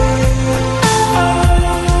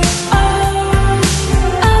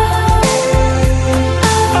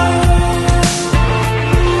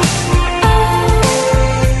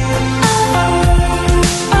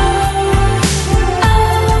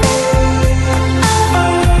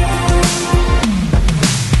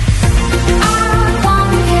 I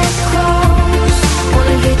wanna get close,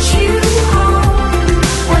 wanna get you home,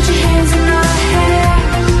 want your hands in my hair,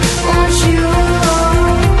 want you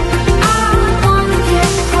alone. I wanna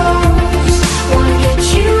get close, wanna get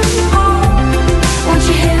you home, want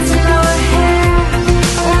your hands in my hair,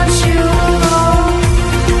 want you alone.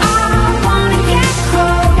 I wanna get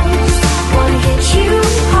close, wanna get you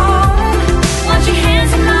home, want your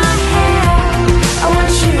hands in my hair, I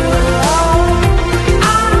want you alone.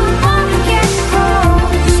 I wanna get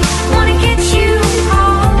close, wanna get you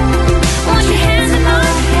home, want your hands in my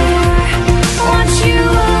hair, I want you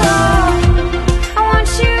alone, I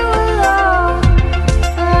want you alone,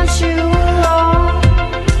 I want you alone,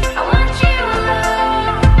 I want you alone,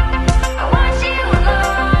 I want you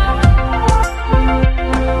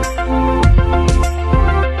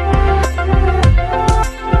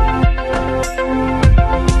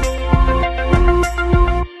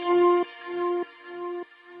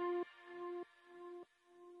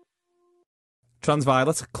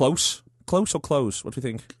Transviolet, close. Close or close? What do you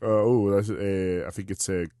think? That's, I think it's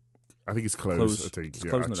close. Close. I think It's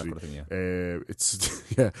close in the record, I think, it's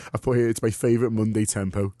I put here. It's my favourite Monday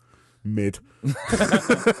tempo. Mid.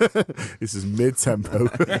 This is mid tempo.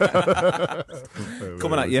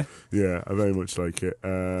 Coming at you. Yeah, I very much like it.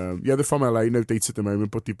 They're from LA, no dates at the moment,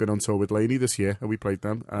 but they've been on tour with Laney this year, and we played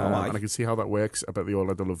them. And I can see how that works. I bet they all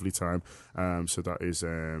had a lovely time. So that is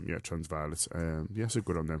Transviolet. So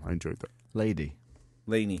good on them. I enjoyed that. Lady.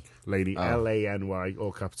 Laney. Laney, Oh. Lany,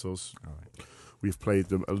 all capitals. All right. We've played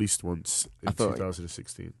them at least once in I thought-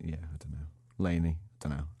 2016. Yeah, I don't know. Laney.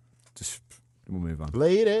 Don't know. Just we'll move on.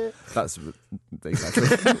 Lady. That's exactly.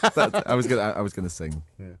 I was gonna sing.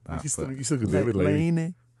 Yeah. That, you still but- can do it with Laney.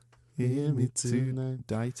 Laney. Hear me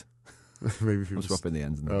tonight. Maybe if you I'm just... swapping the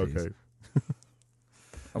ends and the D's. Okay.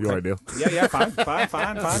 You all right, Neil? Yeah, fine.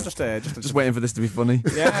 Just waiting for this to be funny.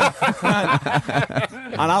 Yeah,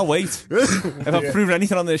 and I'll wait. If I've proven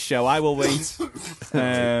anything on this show, I will wait.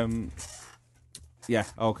 Yeah,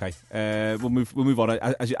 okay. We'll move on.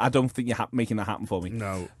 I don't think you're making that happen for me.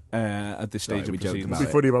 No. At this stage of we joked proceedings. about Be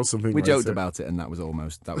it. funny about something. We right, joked so- about it, and that was a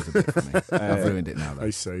bit funny. I've ruined it now, though.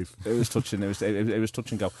 Nice save. It was touching. It was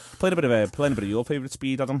touch and go. Playing a bit of your favourite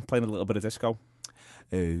speed, Adam. Playing a little bit of disco.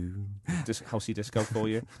 Housey disco for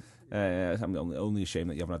you. I'm only ashamed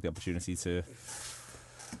that you haven't had the opportunity to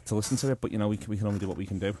listen to it, but you know we can only do what we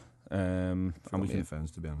can do. And we can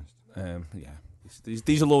earphones, to be honest. yeah.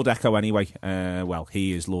 These are Lord Echo anyway. Well,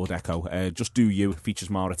 he is Lord Echo. Just Do You features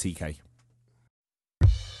Mara TK.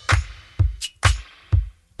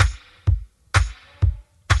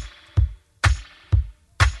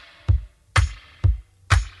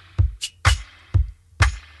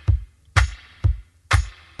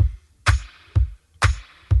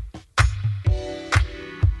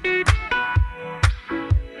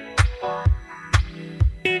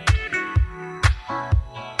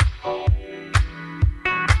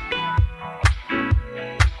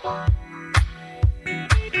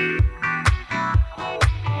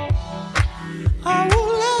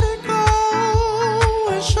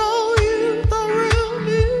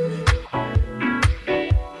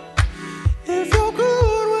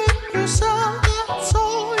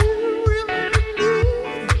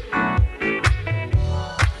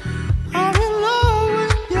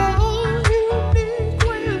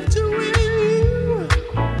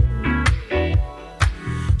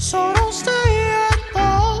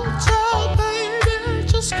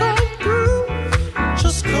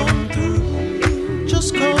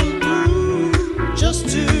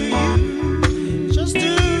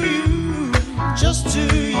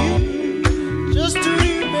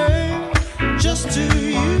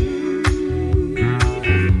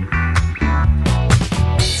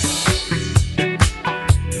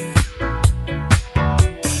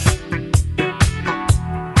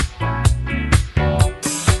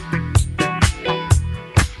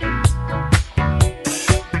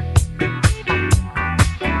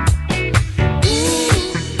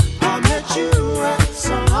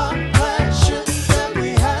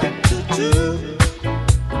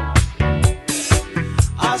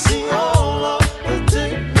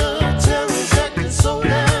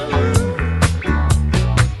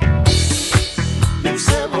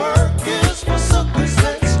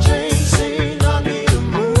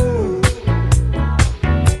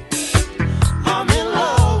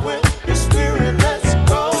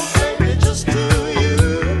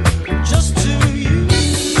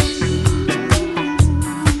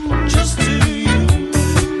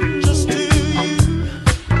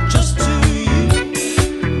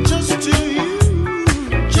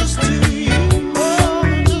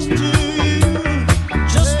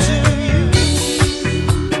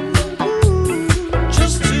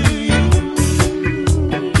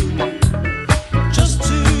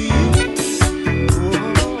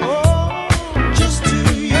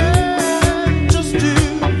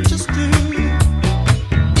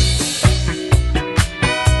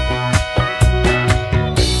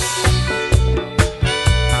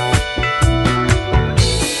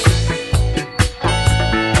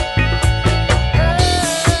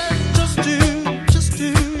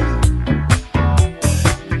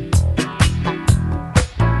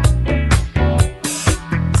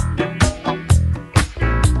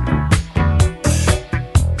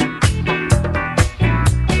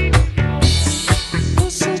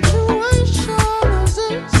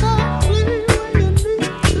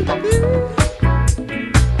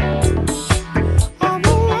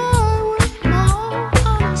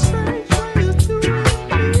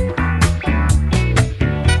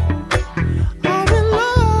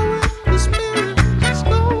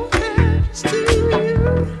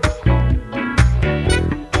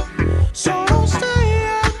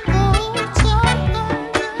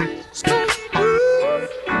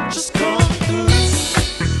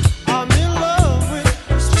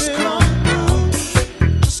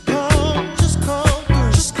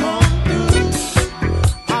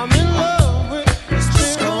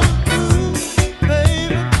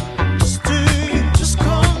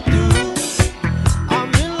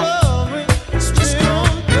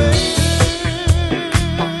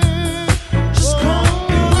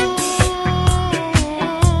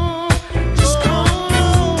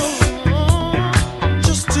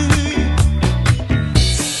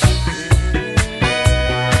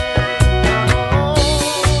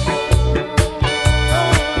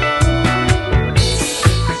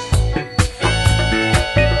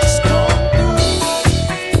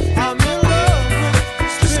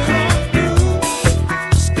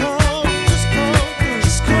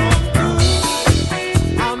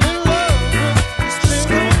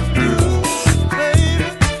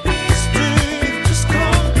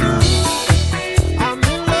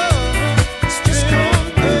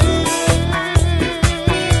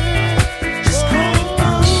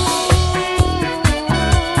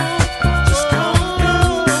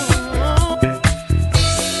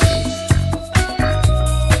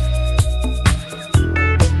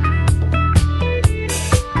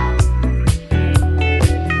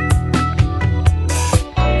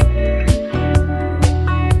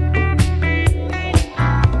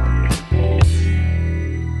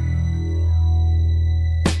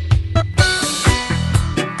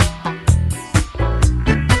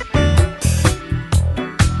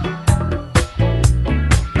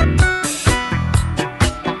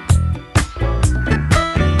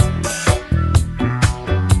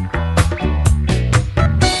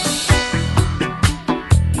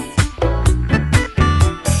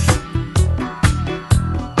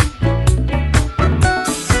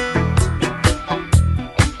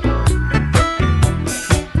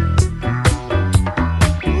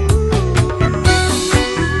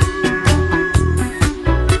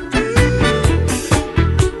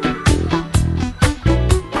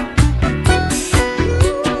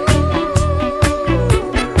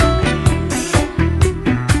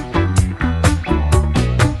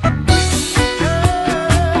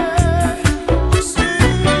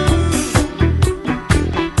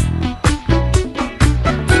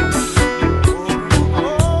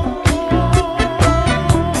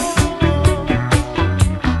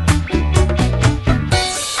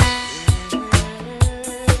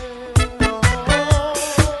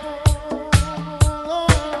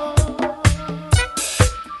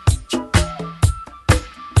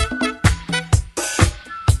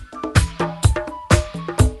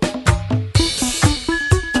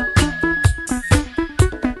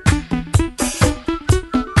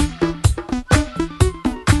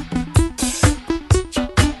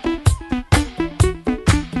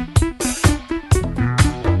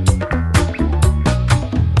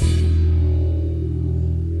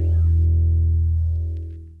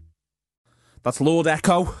 That's Lord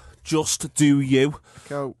Echo. Just Do You.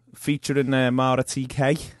 Go. Featuring Mara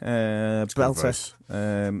TK. Belter. voice.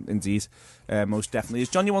 Indeed. Most definitely is.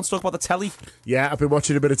 John, you want to talk about the telly? Yeah, I've been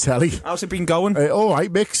watching a bit of telly. How's it been going? All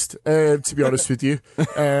right, mixed. To be honest with you,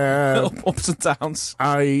 Ups and downs.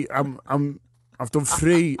 I've done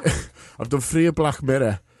 3. I've done 3 of Black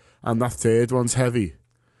Mirror, and that third one's heavy.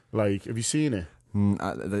 Like, have you seen it?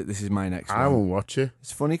 This is my next I one. won't watch it.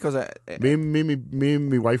 It's funny because Me and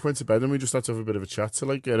my wife went to bed, and we just had to have a bit of a chat to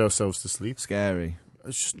like get ourselves to sleep. scary.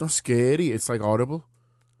 It's just not scary. It's like horrible.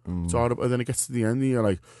 It's horrible, and then it gets to the end, and you're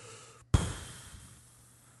like,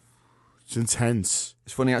 it's intense.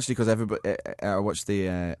 It's funny actually because everybody. I watched the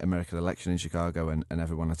American election in Chicago, and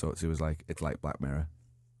everyone I talked to was like, "It's like Black Mirror,"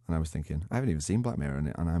 and I was thinking, I haven't even seen Black Mirror,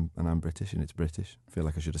 and I'm British, and it's British. I feel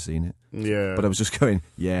like I should have seen it, Yeah, but I was just going,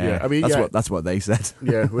 Yeah, I mean, yeah. that's what they said.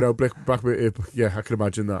 yeah, without Black Mirror, yeah, I can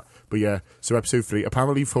imagine that. But yeah, so episode 3,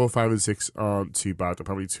 apparently 4, 5, and 6 aren't too bad.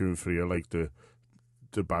 Apparently 2 and 3 are like the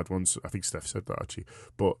bad ones. I think Steph said that actually.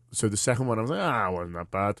 But so the second one, I was like, it wasn't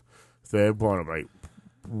that bad. Third one, I'm like,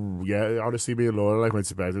 yeah. Honestly, me and Laura like went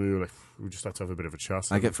to bed, and we were like, we just had to have a bit of a chat.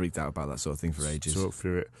 I get freaked out about that sort of thing for ages. Talk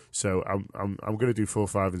through it. So I'm going to do 4,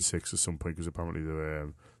 5, and 6 at some point because apparently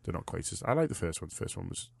they're not quite as. I like the first one. The first one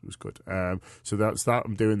was good. So that's that.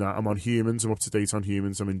 I'm doing that. I'm on Humans. I'm up to date on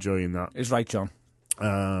Humans. I'm enjoying that. Is right, John.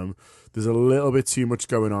 There's a little bit too much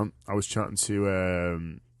going on. I was chatting to a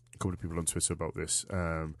couple of people on Twitter about this,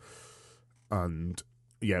 and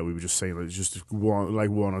yeah, we were just saying that it's just one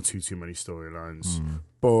or two too many storylines,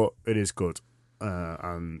 but it is good,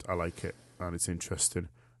 and I like it, and it's interesting.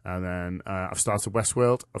 And then I've started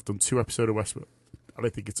Westworld. I've done 2 episodes of Westworld, and I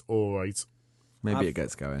think it's all right. Maybe it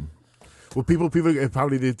gets going. Well, people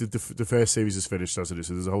apparently the first series is finished, hasn't it?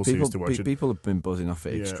 So there's a whole series to watch. People have been buzzing off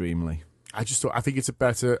it Yeah. extremely. I think it's a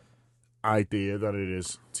better idea than it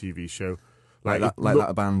is TV show. Like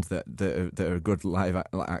that band that are a good live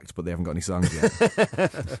act, but they haven't got any songs yet.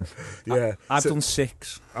 Yeah, I've done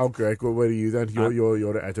 6. Oh, Greg, well, where are you then?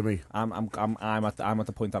 You're ahead of me. I'm at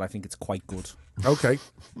the point that I think it's quite good. Okay.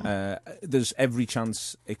 There's every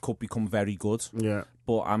chance it could become very good. Yeah.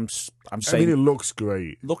 But I'm I saying mean, it looks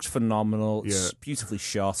great. looks phenomenal. It's Yeah. beautifully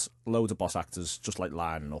shot. Loads of boss actors, just like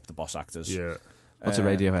lining up the boss actors. Yeah. Lots of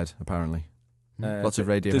Radiohead, apparently. Lots of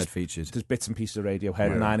Radiohead there's- featured. There's bits and pieces of Radiohead.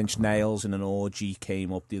 Yeah. 9 Inch Nails in an orgy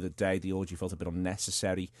came up the other day. The orgy felt a bit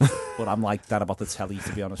unnecessary, but I'm like that about the telly,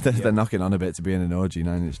 to be honest with you. They're knocking on a bit to be in an orgy,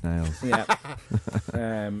 9 Inch Nails.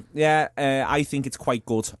 Yeah, I think it's quite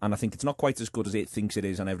good, and I think it's not quite as good as it thinks it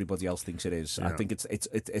is, and everybody else thinks it is. I Yeah. think it's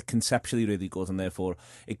conceptually really good, and therefore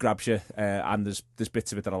it grabs you. And there's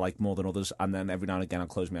bits of it that I like more than others, and then every now and again I'll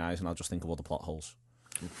close my eyes and I'll just think of all the plot holes.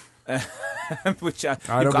 Which I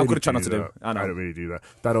I've don't got really to try not to do. that. I know. don't really do that.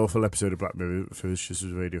 That awful episode of Black Mirror finishes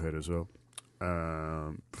with Radiohead as well.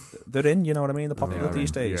 They're in, you know what I mean? They're popular Yeah.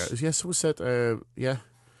 these days. Yeah, someone said, there's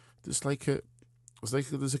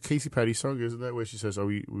there's a Katy Perry song, isn't there, where she says, "Oh,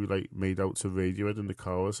 we like made out to Radiohead in the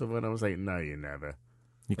car or something." And I was like, "No, you never."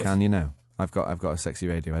 You can, you know. I've got a sexy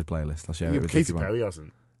Radiohead playlist. I'll share it Yeah, with you. Katy Perry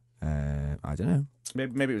hasn't. I don't know.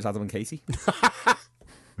 Maybe it was Adam and Katie.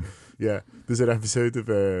 Yeah, there's an episode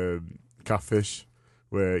of Catfish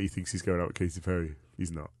where he thinks he's going out with Katy Perry. He's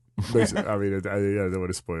not. I mean, I don't want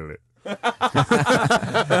to spoil it.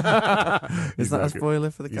 Is that a spoiler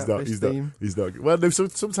for the Catfish theme? He's not. Well, no.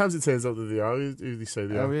 Sometimes it turns out that they are who they say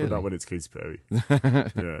they are, really? but not when it's Katy Perry.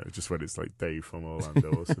 Yeah, just when it's like Dave from Orlando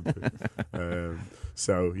or something.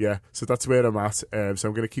 So that's where I'm at. So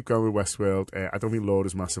I'm going to keep going with Westworld. I don't think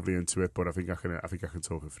Laura's massively into it, but I think I can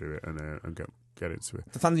talk her through it and get into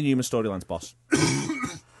it. The Tandy Newman storyline's boss.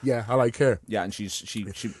 Yeah, I like her. Yeah, and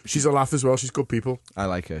she's a laugh as well. She's good people. I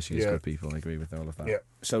like her. She's Yeah. good people. I agree with all of that. Yeah.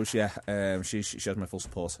 So she has my full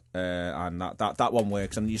support, and that one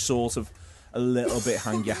works. And you sort of a little bit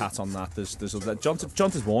hang your hat on that. There's John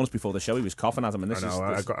has warned us before the show. He was coughing at him, and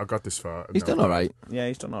I got this far. He's done all right. Yeah,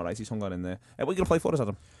 he's done all right. He's hung on in there. What are you gonna play for us,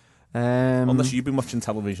 Adam? Unless you've been watching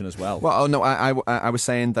television as well. Well, no, I was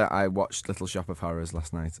saying that I watched Little Shop of Horrors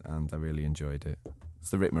last night, and I really enjoyed it. It's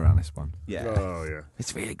the Rick Moranis one. Yeah. Oh yeah.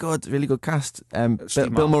 It's really good cast.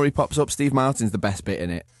 Steve Bill Murray pops up. Steve Martin's the best bit in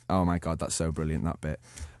it. Oh my god, that's so brilliant, that bit.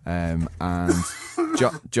 And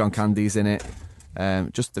John Candy's in it.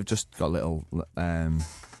 They've just got little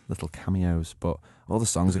cameos, but all the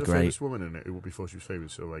songs are There's a great. famous woman in it who before she was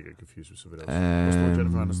famous, so I get confused with somebody else. What's the one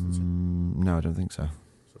Jennifer Aniston's in? No, I don't think so.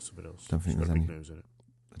 That's somebody else. Don't think She's got there's big any. names in it.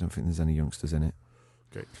 I don't think there's any youngsters in it.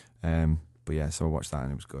 Okay. But yeah, so I watched that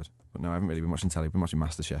and it was good. But no, I haven't really been watching telly. I've been watching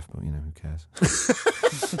MasterChef, but you know, who cares?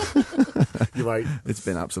 You're right. It's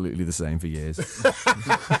been absolutely the same for years.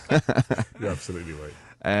 You're absolutely right.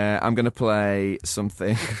 I'm going to play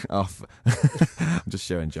something off. I'm just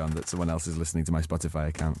showing John that someone else is listening to my Spotify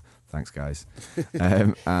account. Thanks, guys.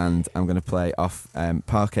 And I'm going to play off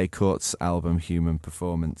Parquet Court's album Human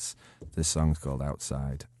Performance. This song's called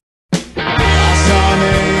Outside. Sunny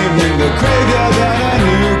in the graveyard that I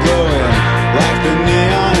knew glowing like the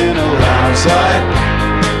neon in a lounge light.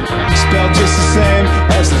 Spelled just the same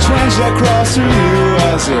as the trench that crossed through you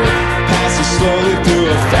as it passes slowly through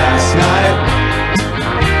a fast night.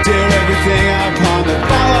 Dear everything upon the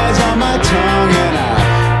bylaws on my tongue, and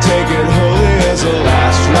I take it wholly as a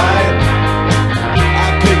last right.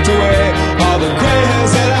 I picked away all the gray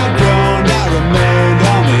hairs that I'd grown that remained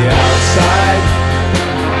on the outside.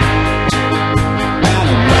 And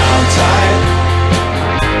I'm bound tight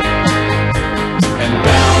and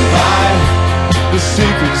bound by the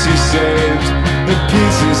secrets you saved, the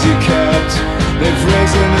pieces you kept. They've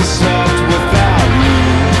risen and slept without you.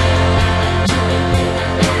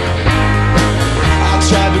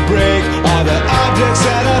 Tried to break all the objects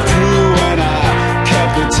that I threw when I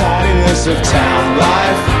kept the tidiness of town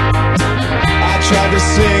life. I tried to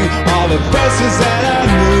sing all the verses that I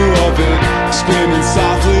knew of it, screaming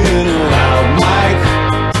softly in a loud mic.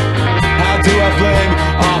 How do I blame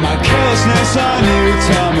all my carelessness on you?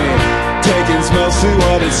 Tell me, taking's mostly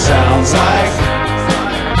what it sounds like.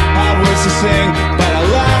 Hard words to sing, but I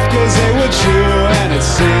laughed cause they were true, and it's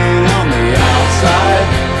seen on the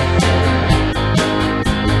outside.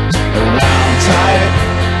 Around tight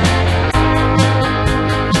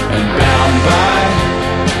and bound by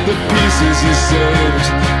the pieces you saved,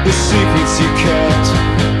 the secrets you kept.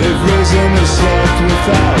 They've risen and slept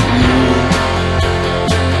without you.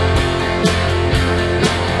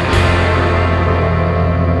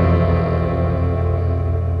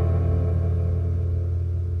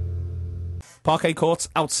 Parquet Courts,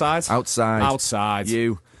 Outside. Outside.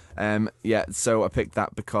 You. Yeah, so I picked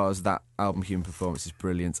that because that album Human Performance is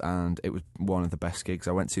brilliant, and it was one of the best gigs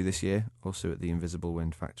I went to this year, also at the Invisible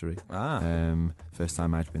Wind Factory. First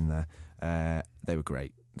time I'd been there. They were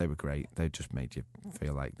great. They just made you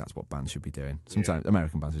feel like that's what bands should be doing. Sometimes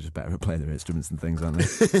American bands are just better at playing their instruments and things, aren't they?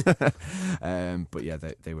 But yeah,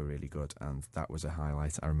 they were really good, and that was a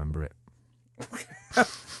highlight. I remember it. I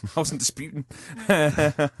wasn't disputing.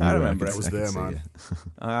 I remember it. I was there, man.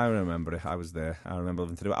 I remember it. I was there. I remember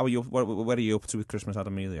living through it. How are you, where are you up to with Christmas,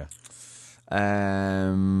 Adam Amelia?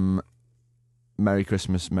 Merry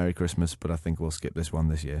Christmas, but I think we'll skip this one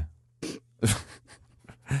this year. Because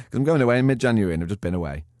I'm going away in mid-January and I've just been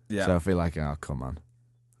away. Yeah. So I feel like, oh, come on.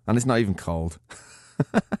 And it's not even cold.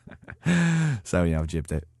 So yeah, I've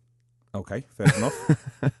jibbed it. Okay, fair enough.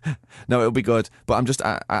 No, it'll be good, but I'm just,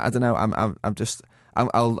 I don't know,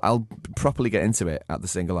 I'll properly get into it at the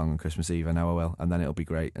sing-along on Christmas Eve, I know I will, and then it'll be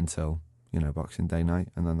great until, Boxing Day night,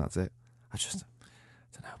 and then that's it. I don't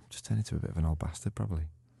know, just turn into a bit of an old bastard, probably.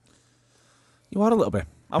 You are a little bit.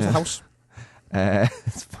 How's the house?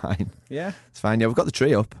 It's fine. Yeah? It's fine, yeah, we've got the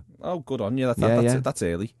tree up. Oh, good on you, Yeah. that's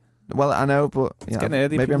early. Well, I know, but It's getting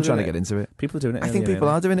early. maybe People I'm trying to doing get into it. People are doing it I early. think people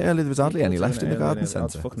are doing it early. There was hardly any People are left in doing the it garden early. centre.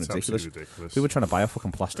 That's fucking It's ridiculous. absolutely ridiculous. We were trying to buy a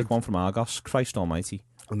fucking plastic one from Argos. Christ almighty.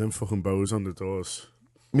 And then fucking bows on the doors.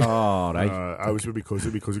 Oh, right. I was with my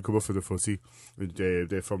cousin because he come up for the footy.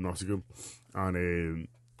 They're from Nottingham, and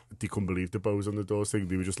they couldn't believe the bows on the doors thing.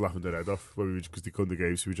 They were just laughing their head off because they couldn't the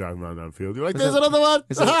game. So we were driving around Anfield. You're like, there's another one.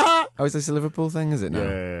 Is this a Liverpool thing? Is it now?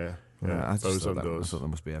 Yeah. I just bows thought on that, I doors. thought they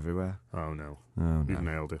must be everywhere. Oh no, Oh you've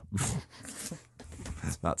no, nailed it.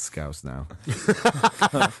 that's Scouse now.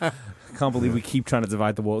 I can't believe we keep trying to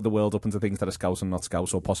divide the world up into things that are Scouse and not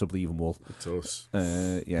Scouse, or possibly even wool. It's us.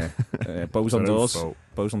 Yeah. Bows on It's our own doors. fault.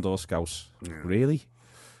 Bows on doors, Scouse. Yeah. Really?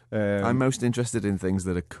 I'm most interested in things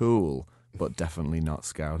that are cool, but definitely not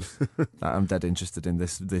Scouse. I'm dead interested in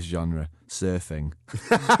this genre, surfing. Do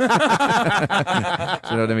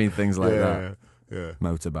you know what I mean? Things like that. Yeah.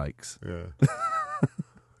 Motorbikes. Yeah.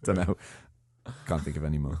 Don't know. Can't think of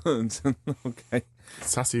any more. Okay.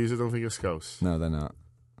 Tattoos, I don't think are Scouse. No, they're not.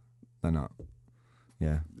 They're not.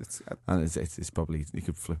 Yeah, and it's probably you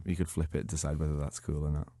could flip it and decide whether that's cool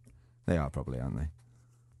or not. They are probably, aren't they?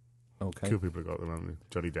 Okay. Two people have got them, haven't they?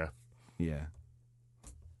 Johnny Depp. Yeah.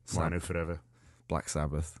 Rhino Forever. Black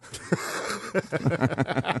Sabbath.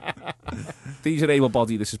 These are able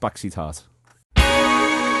body. This is Backseat Heart.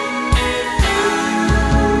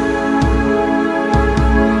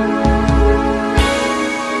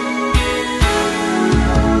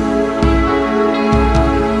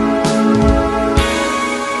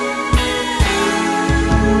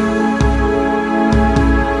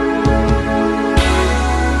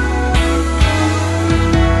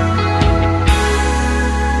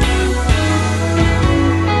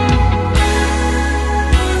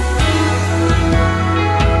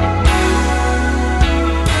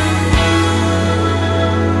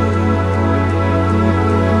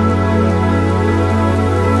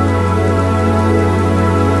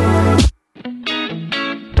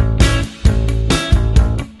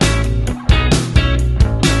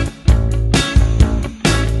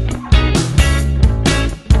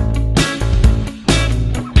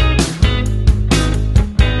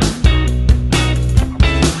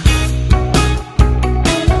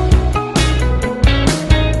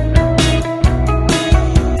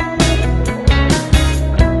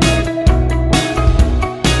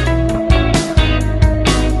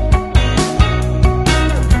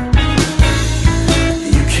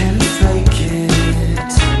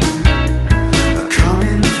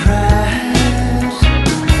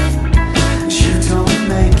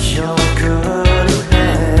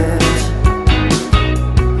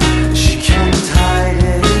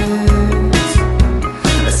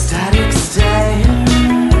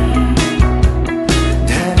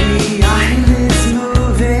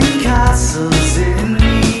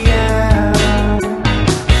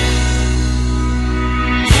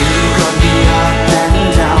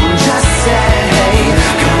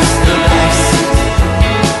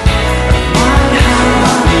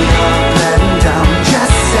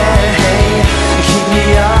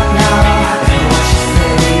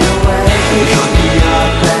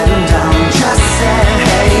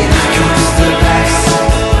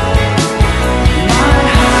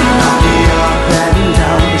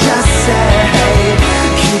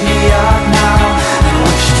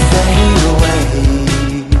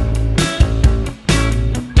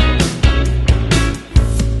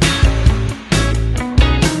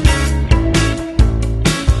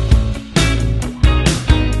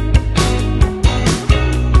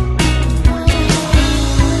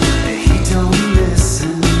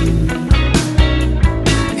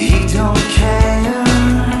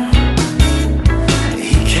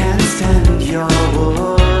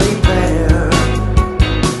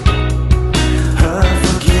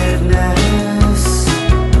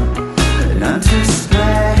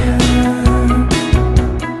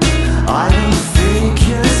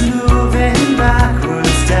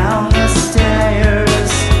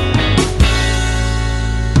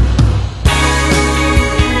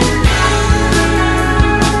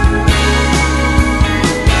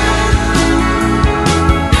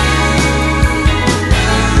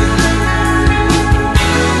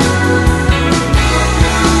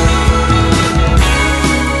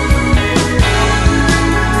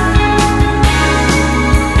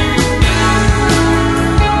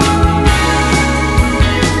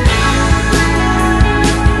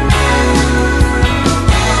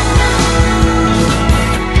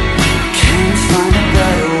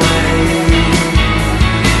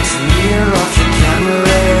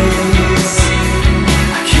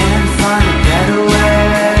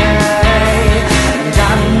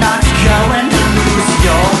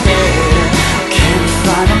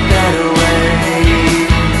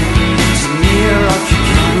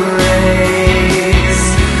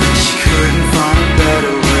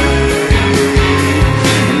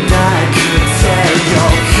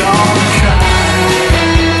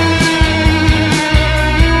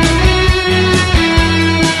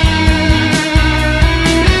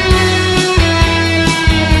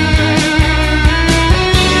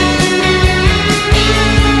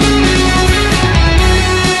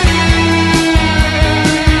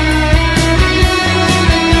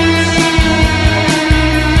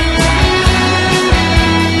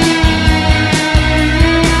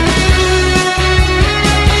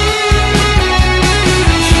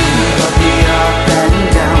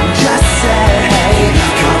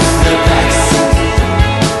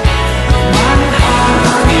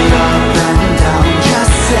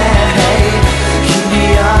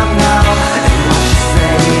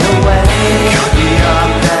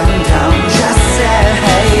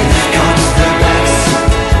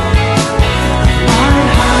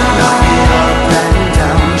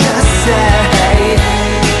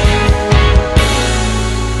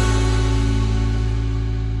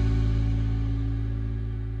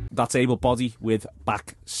 That's Able Body with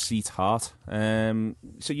Backseat Heart.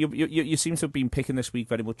 So you seem to have been picking this week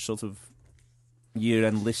very much sort of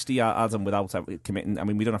year-end listy, Adam, without committing. I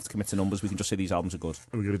mean, we don't have to commit to numbers. We can just say these albums are good.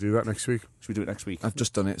 Are we going to do that next week? Should we do it next week? I've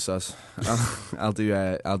just done it, Saz.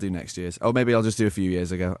 I'll do next year's. Oh, maybe I'll just do a few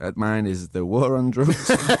years ago. Mine is The War on Drugs.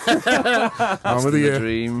 Album of the year.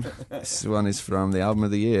 Dream. This one is from the album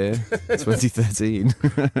of the year, 2013.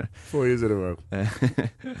 4 years in a row.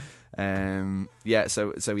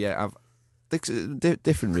 I've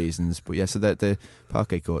different reasons, but yeah. So the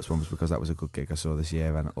Parquet Courts one was because that was a good gig I saw this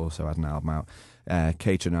year, and also had an album out.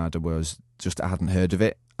 Kaytranada was just I hadn't heard of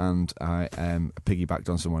it, and I piggybacked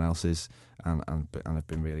on someone else's, and I've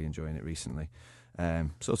been really enjoying it recently.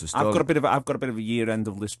 Sort of story. I've got a bit of a year end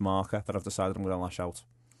of list marker that I've decided I'm going to lash out.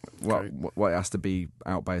 What it has to be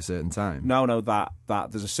out by a certain time? No, that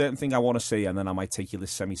there's a certain thing I want to see, and then I might take your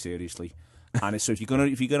list semi seriously. And so if you're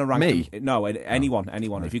gonna rank me, anyone.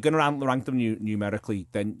 Right. If you're gonna rank them numerically,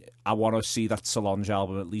 then I want to see that Solange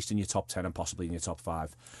album at least in your top 10 and possibly in your top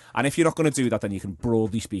 5. And if you're not going to do that, then you can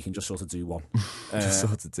broadly speaking just sort of do one. Just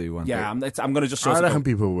sort of do one. Yeah, I'm going to just sort I of. reckon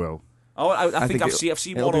people will. Oh, I think I've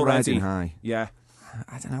seen one already. High. Yeah,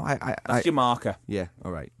 I don't know. that's your marker. Yeah.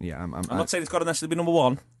 All right. Yeah. I'm not saying it's got to necessarily be number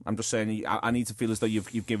 1. I'm just saying I need to feel as though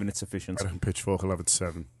you've given it sufficient. I reckon Pitchfork will have it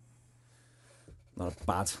 7. Not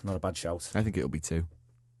a bad shout. I think it'll be 2.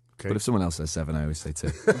 Okay. But if someone else says 7, I always say 2.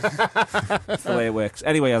 That's the way it works.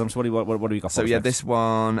 Anyway, Adam, so what do we got? So for us yeah, next? this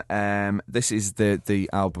one, this is the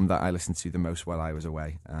album that I listened to the most while I was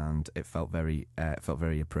away, and it felt very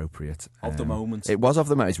appropriate. Of the moment. It was of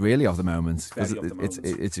the moment. It's really of the moment. Very of the moment.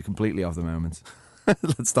 It's a completely of the moment.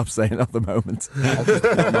 Let's stop saying of the moment.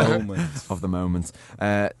 Of the moment.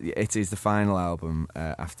 It is the final album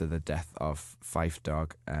after the death of Phife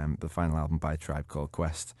Dawg. The final album by a Tribe Called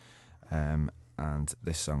Quest. And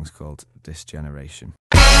this song's called Disgeneration.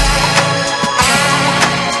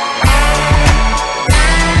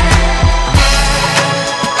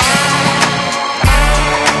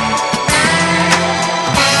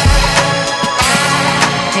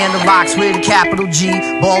 Handle box with a capital G,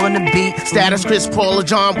 ball in the beat. Status Chris Paul or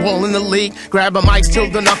John Wall in the league. Grab a mic till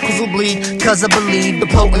the knuckles will bleed. Cause I believe the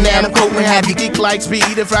potent and I'm potent have you geek like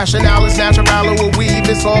speed. If rationale is natural, it will weave.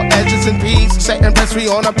 It's all edges and peas. Setting press free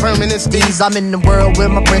on a permanent steez. I'm in the world where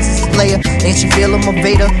my princess is Leia. Ain't she feeling my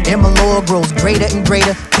Vader? And my lore grows greater and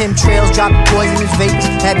greater. Pim trails dropping poisonous vapors.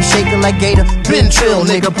 Have you shaking like Gator. Been trill,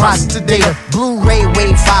 nigga, process the data. Blu-ray,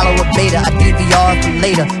 wave, follow a beta. I DVR for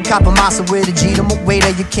later. Copper massa with a G to my waiter.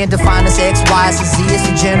 You can't define us X, Y, and Z. It's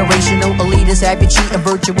a generational elitist. Have you cheating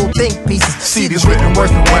virtual think pieces. See these written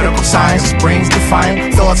words from medical science. Brains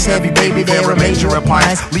defiant. Thoughts heavy, baby, they're a major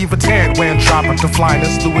appliance. Leave a tan when dropping to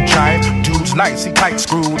flyness through a giant. Dude's nice, he tight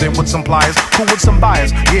screwed in with some pliers. Cool with some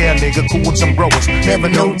buyers. Yeah, nigga, cool with some growers. Never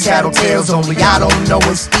know tattletales, only I don't know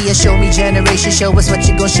us. Yeah, show me generation, show us what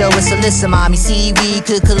you gon' show us. So listen, mommy, see we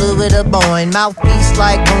could collude with a boing. Mouthpiece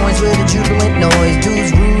like coins with a jubilant noise.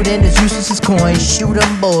 Dudes rude and as useless as coins. Shoot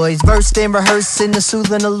 'em boys, versed and rehearsed in the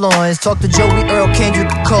soothing the loins. Talk to Joey, Earl, Kendrick,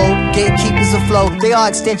 Cole, gatekeepers afloat. They are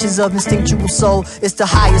extensions of instinctual soul. It's the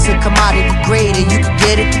highest of commodity grade, and you can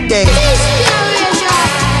get it today.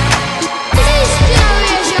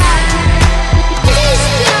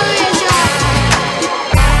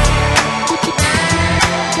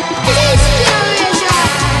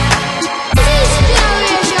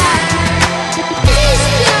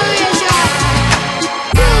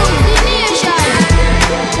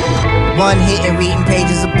 One hit and reading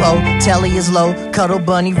pages of Poe. Telly is low, Cuddle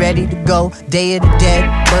Bunny ready to go. Day of the Dead,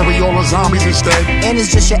 bury all the zombies instead. And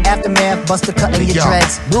it's just your aftermath, Buster cutting your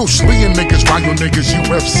dreads. Bruce Lee and niggas, Ryo niggas,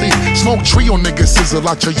 UFC. Smoke trio niggas, sizzle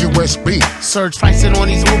out your USB. Surge pricing on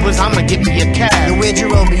these Ubers, I'ma get me a cab. Yo, where'd your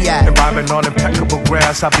be at? And vibing on impeccable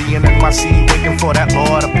grass. I be in NYC waiting for that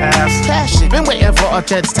law to pass. Cash it, been waiting for a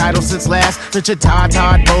Jets title since last. Richard Todd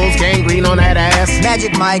Bowles, gangrene on that ass.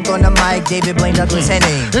 Magic Mike on the mic, David Blaine Douglas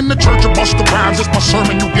Henning. In the church of Busta Rhymes, it's my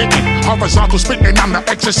sermon you getting. Horizontal spitting, I'm the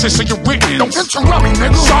exorcist of your written. Don't interrupt me,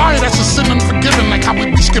 nigga. Sorry, that's a sin unforgiven. Like how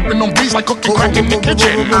we be skipping on beats like cooking crack in the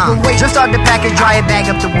kitchen. Wait, just start the package, dry it,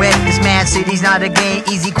 bag up the wet. This man city's not a game,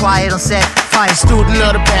 easy, quiet on set. Fine student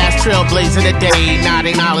of the past, trailblazing the day. Not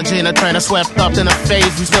acknowledging a trend, swept up in a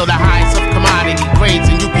phase. We still the highest of commodity grades,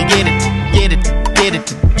 and you can get it, get it, get it,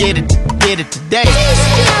 get it, get it today.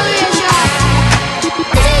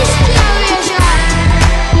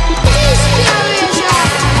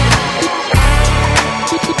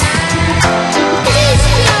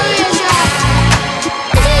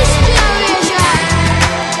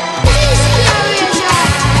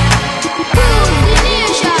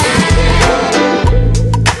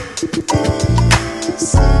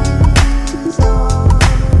 Sun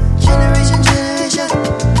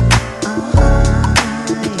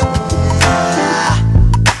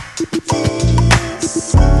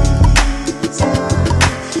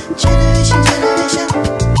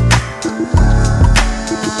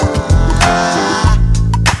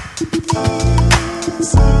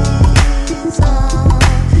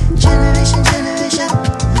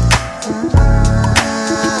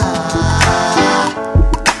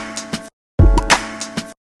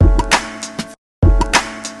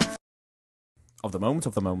Of the moment,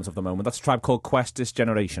 of the moment, of the moment. That's a Tribe Called Quest, This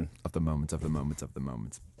Generation. Of the moment, of the moment, of the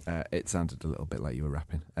moment. It sounded a little bit like you were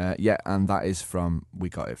rapping. Yeah, and that is from, we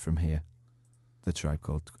got it from here. The Tribe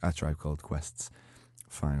Called Quest's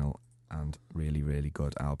final and really, really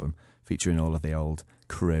good album, featuring all of the old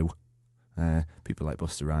crew. People like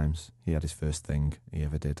Busta Rhymes. He had his first thing he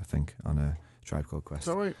ever did, I think, on a Tribe Called Quest. Is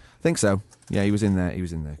that right? I think so. Yeah, he was in there. He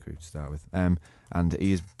was in their crew to start with. And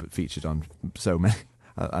he is featured on so many.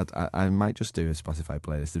 I might just do a Spotify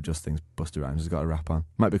playlist of just things Busta Rhymes has got a rap on.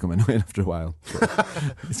 Might become annoying after a while.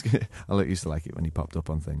 I used to like it when he popped up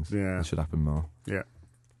on things. Yeah. It should happen more. Yeah.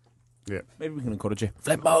 Maybe we can encourage you.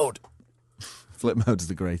 Flip mode. Flip mode is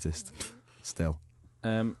the greatest. Still.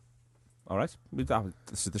 All right.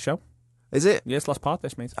 This is the show. Is it? Yes, last part,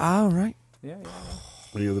 this, mate. Oh, right. Yeah.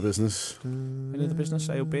 Any other business? Any other business,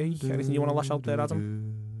 AOB? Anything you want to lash out there,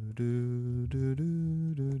 Adam?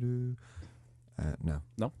 No.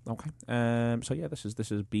 No? Okay. So yeah, this has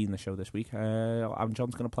been the show this week. And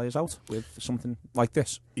John's going to play us out with something like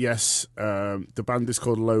this. Yes. The band is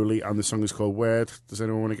called Lowly and the song is called Weird. Does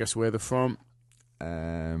anyone want to guess where they're from?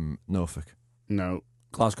 Norfolk. No.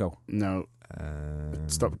 Glasgow. No.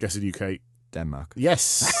 Stop guessing UK. Denmark.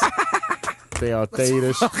 Yes. They are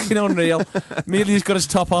Danish. Fucking unreal. Amelia's got his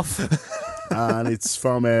top off. And it's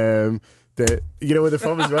from you know where they're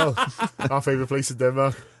from as well. Our favourite place in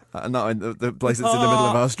Denmark. Not in the place that's in the middle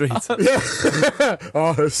of our street.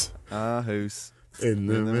 Aarhus. Aarhus. In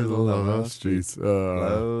the middle of our street.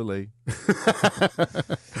 Slowly.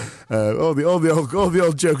 All the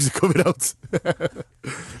old jokes are coming out.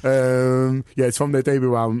 Yeah, it's from their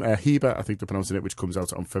debut album, Heba, I think they're pronouncing it, which comes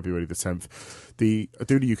out on February the 10th. They're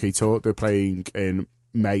doing a UK tour. They're playing in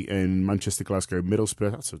May in Manchester, Glasgow,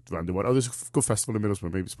 Middlesbrough. That's a random one. Oh, there's a good festival in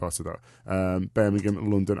Middlesbrough. Maybe it's part of that.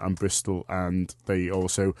 Birmingham, London, and Bristol. And they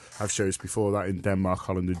also have shows before that in Denmark,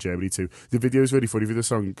 Holland, and Germany too. The video is really funny for the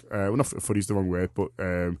song. Well, not funny is the wrong word, but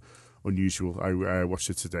unusual. I watched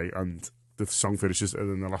it today, and the song finishes,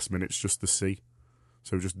 and in the last minute, it's just the sea.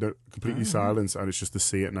 So just completely silence, and it's just the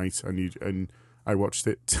sea at night, and I watched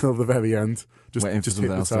it till the very end. Waiting for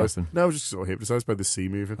something else to happen. No, I was just sort of hypnotised by the sea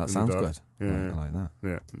moving. That sounds good. Yeah, I like that.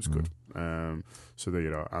 Yeah, it was good. So there you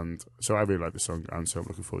go. And so I really like the song, and so I'm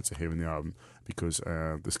looking forward to hearing the album because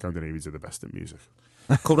the Scandinavians are the best at music.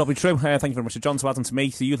 Could not be true. Thank you very much to John, to Adam, to me,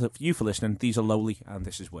 to you for listening. These are Lowly, and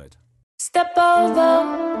this is Word. Step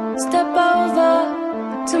over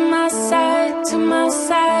to my side.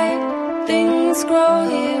 Things grow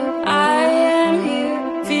here, I am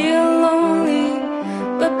here. Feel lonely,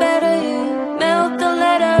 but better here. Melt the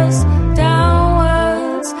letters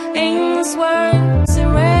downwards. Aimless words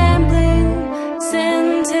and rambling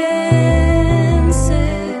sentences.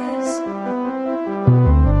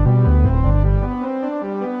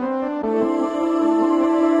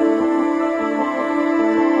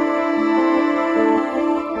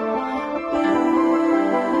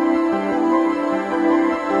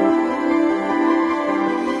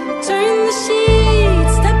 Turn the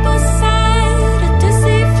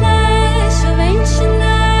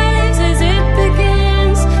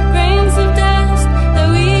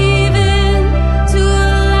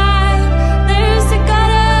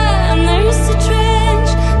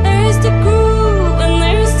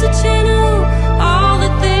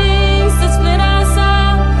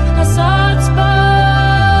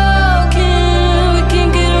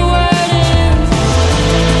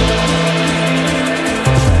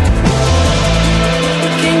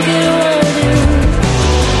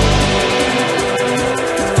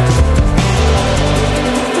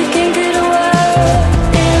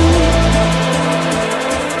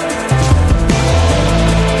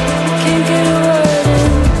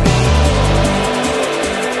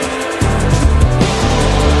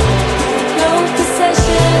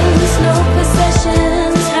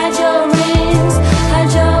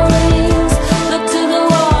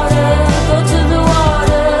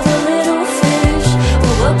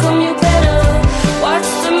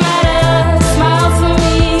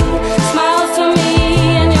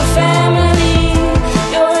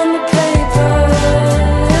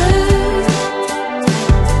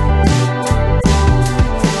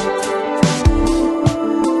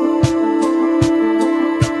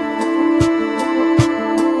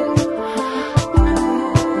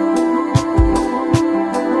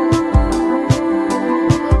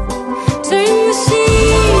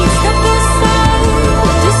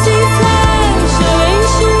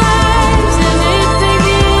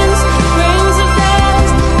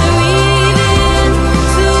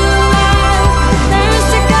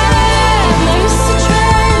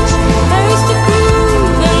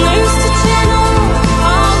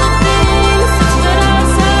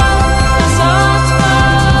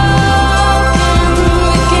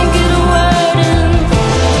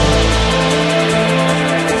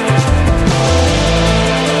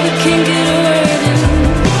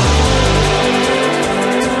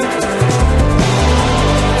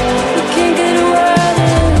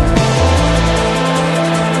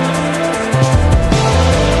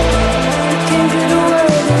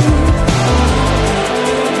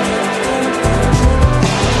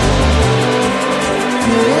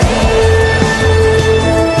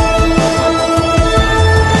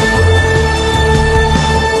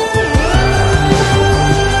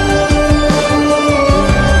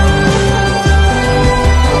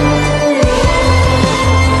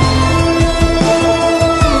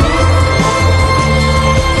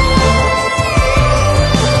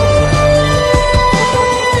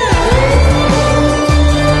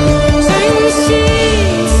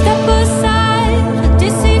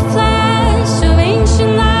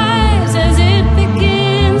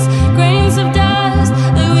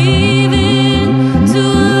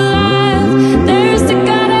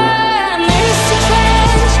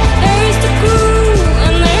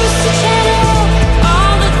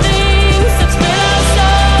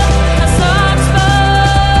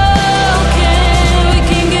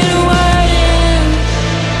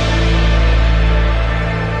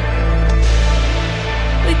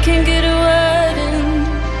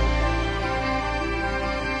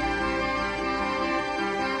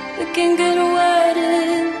can get a word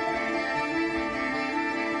in.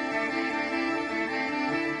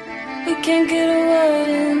 We can't get a word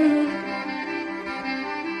in.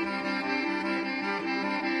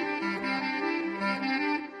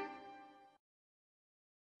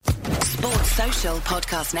 Sports Social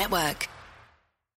Podcast Network.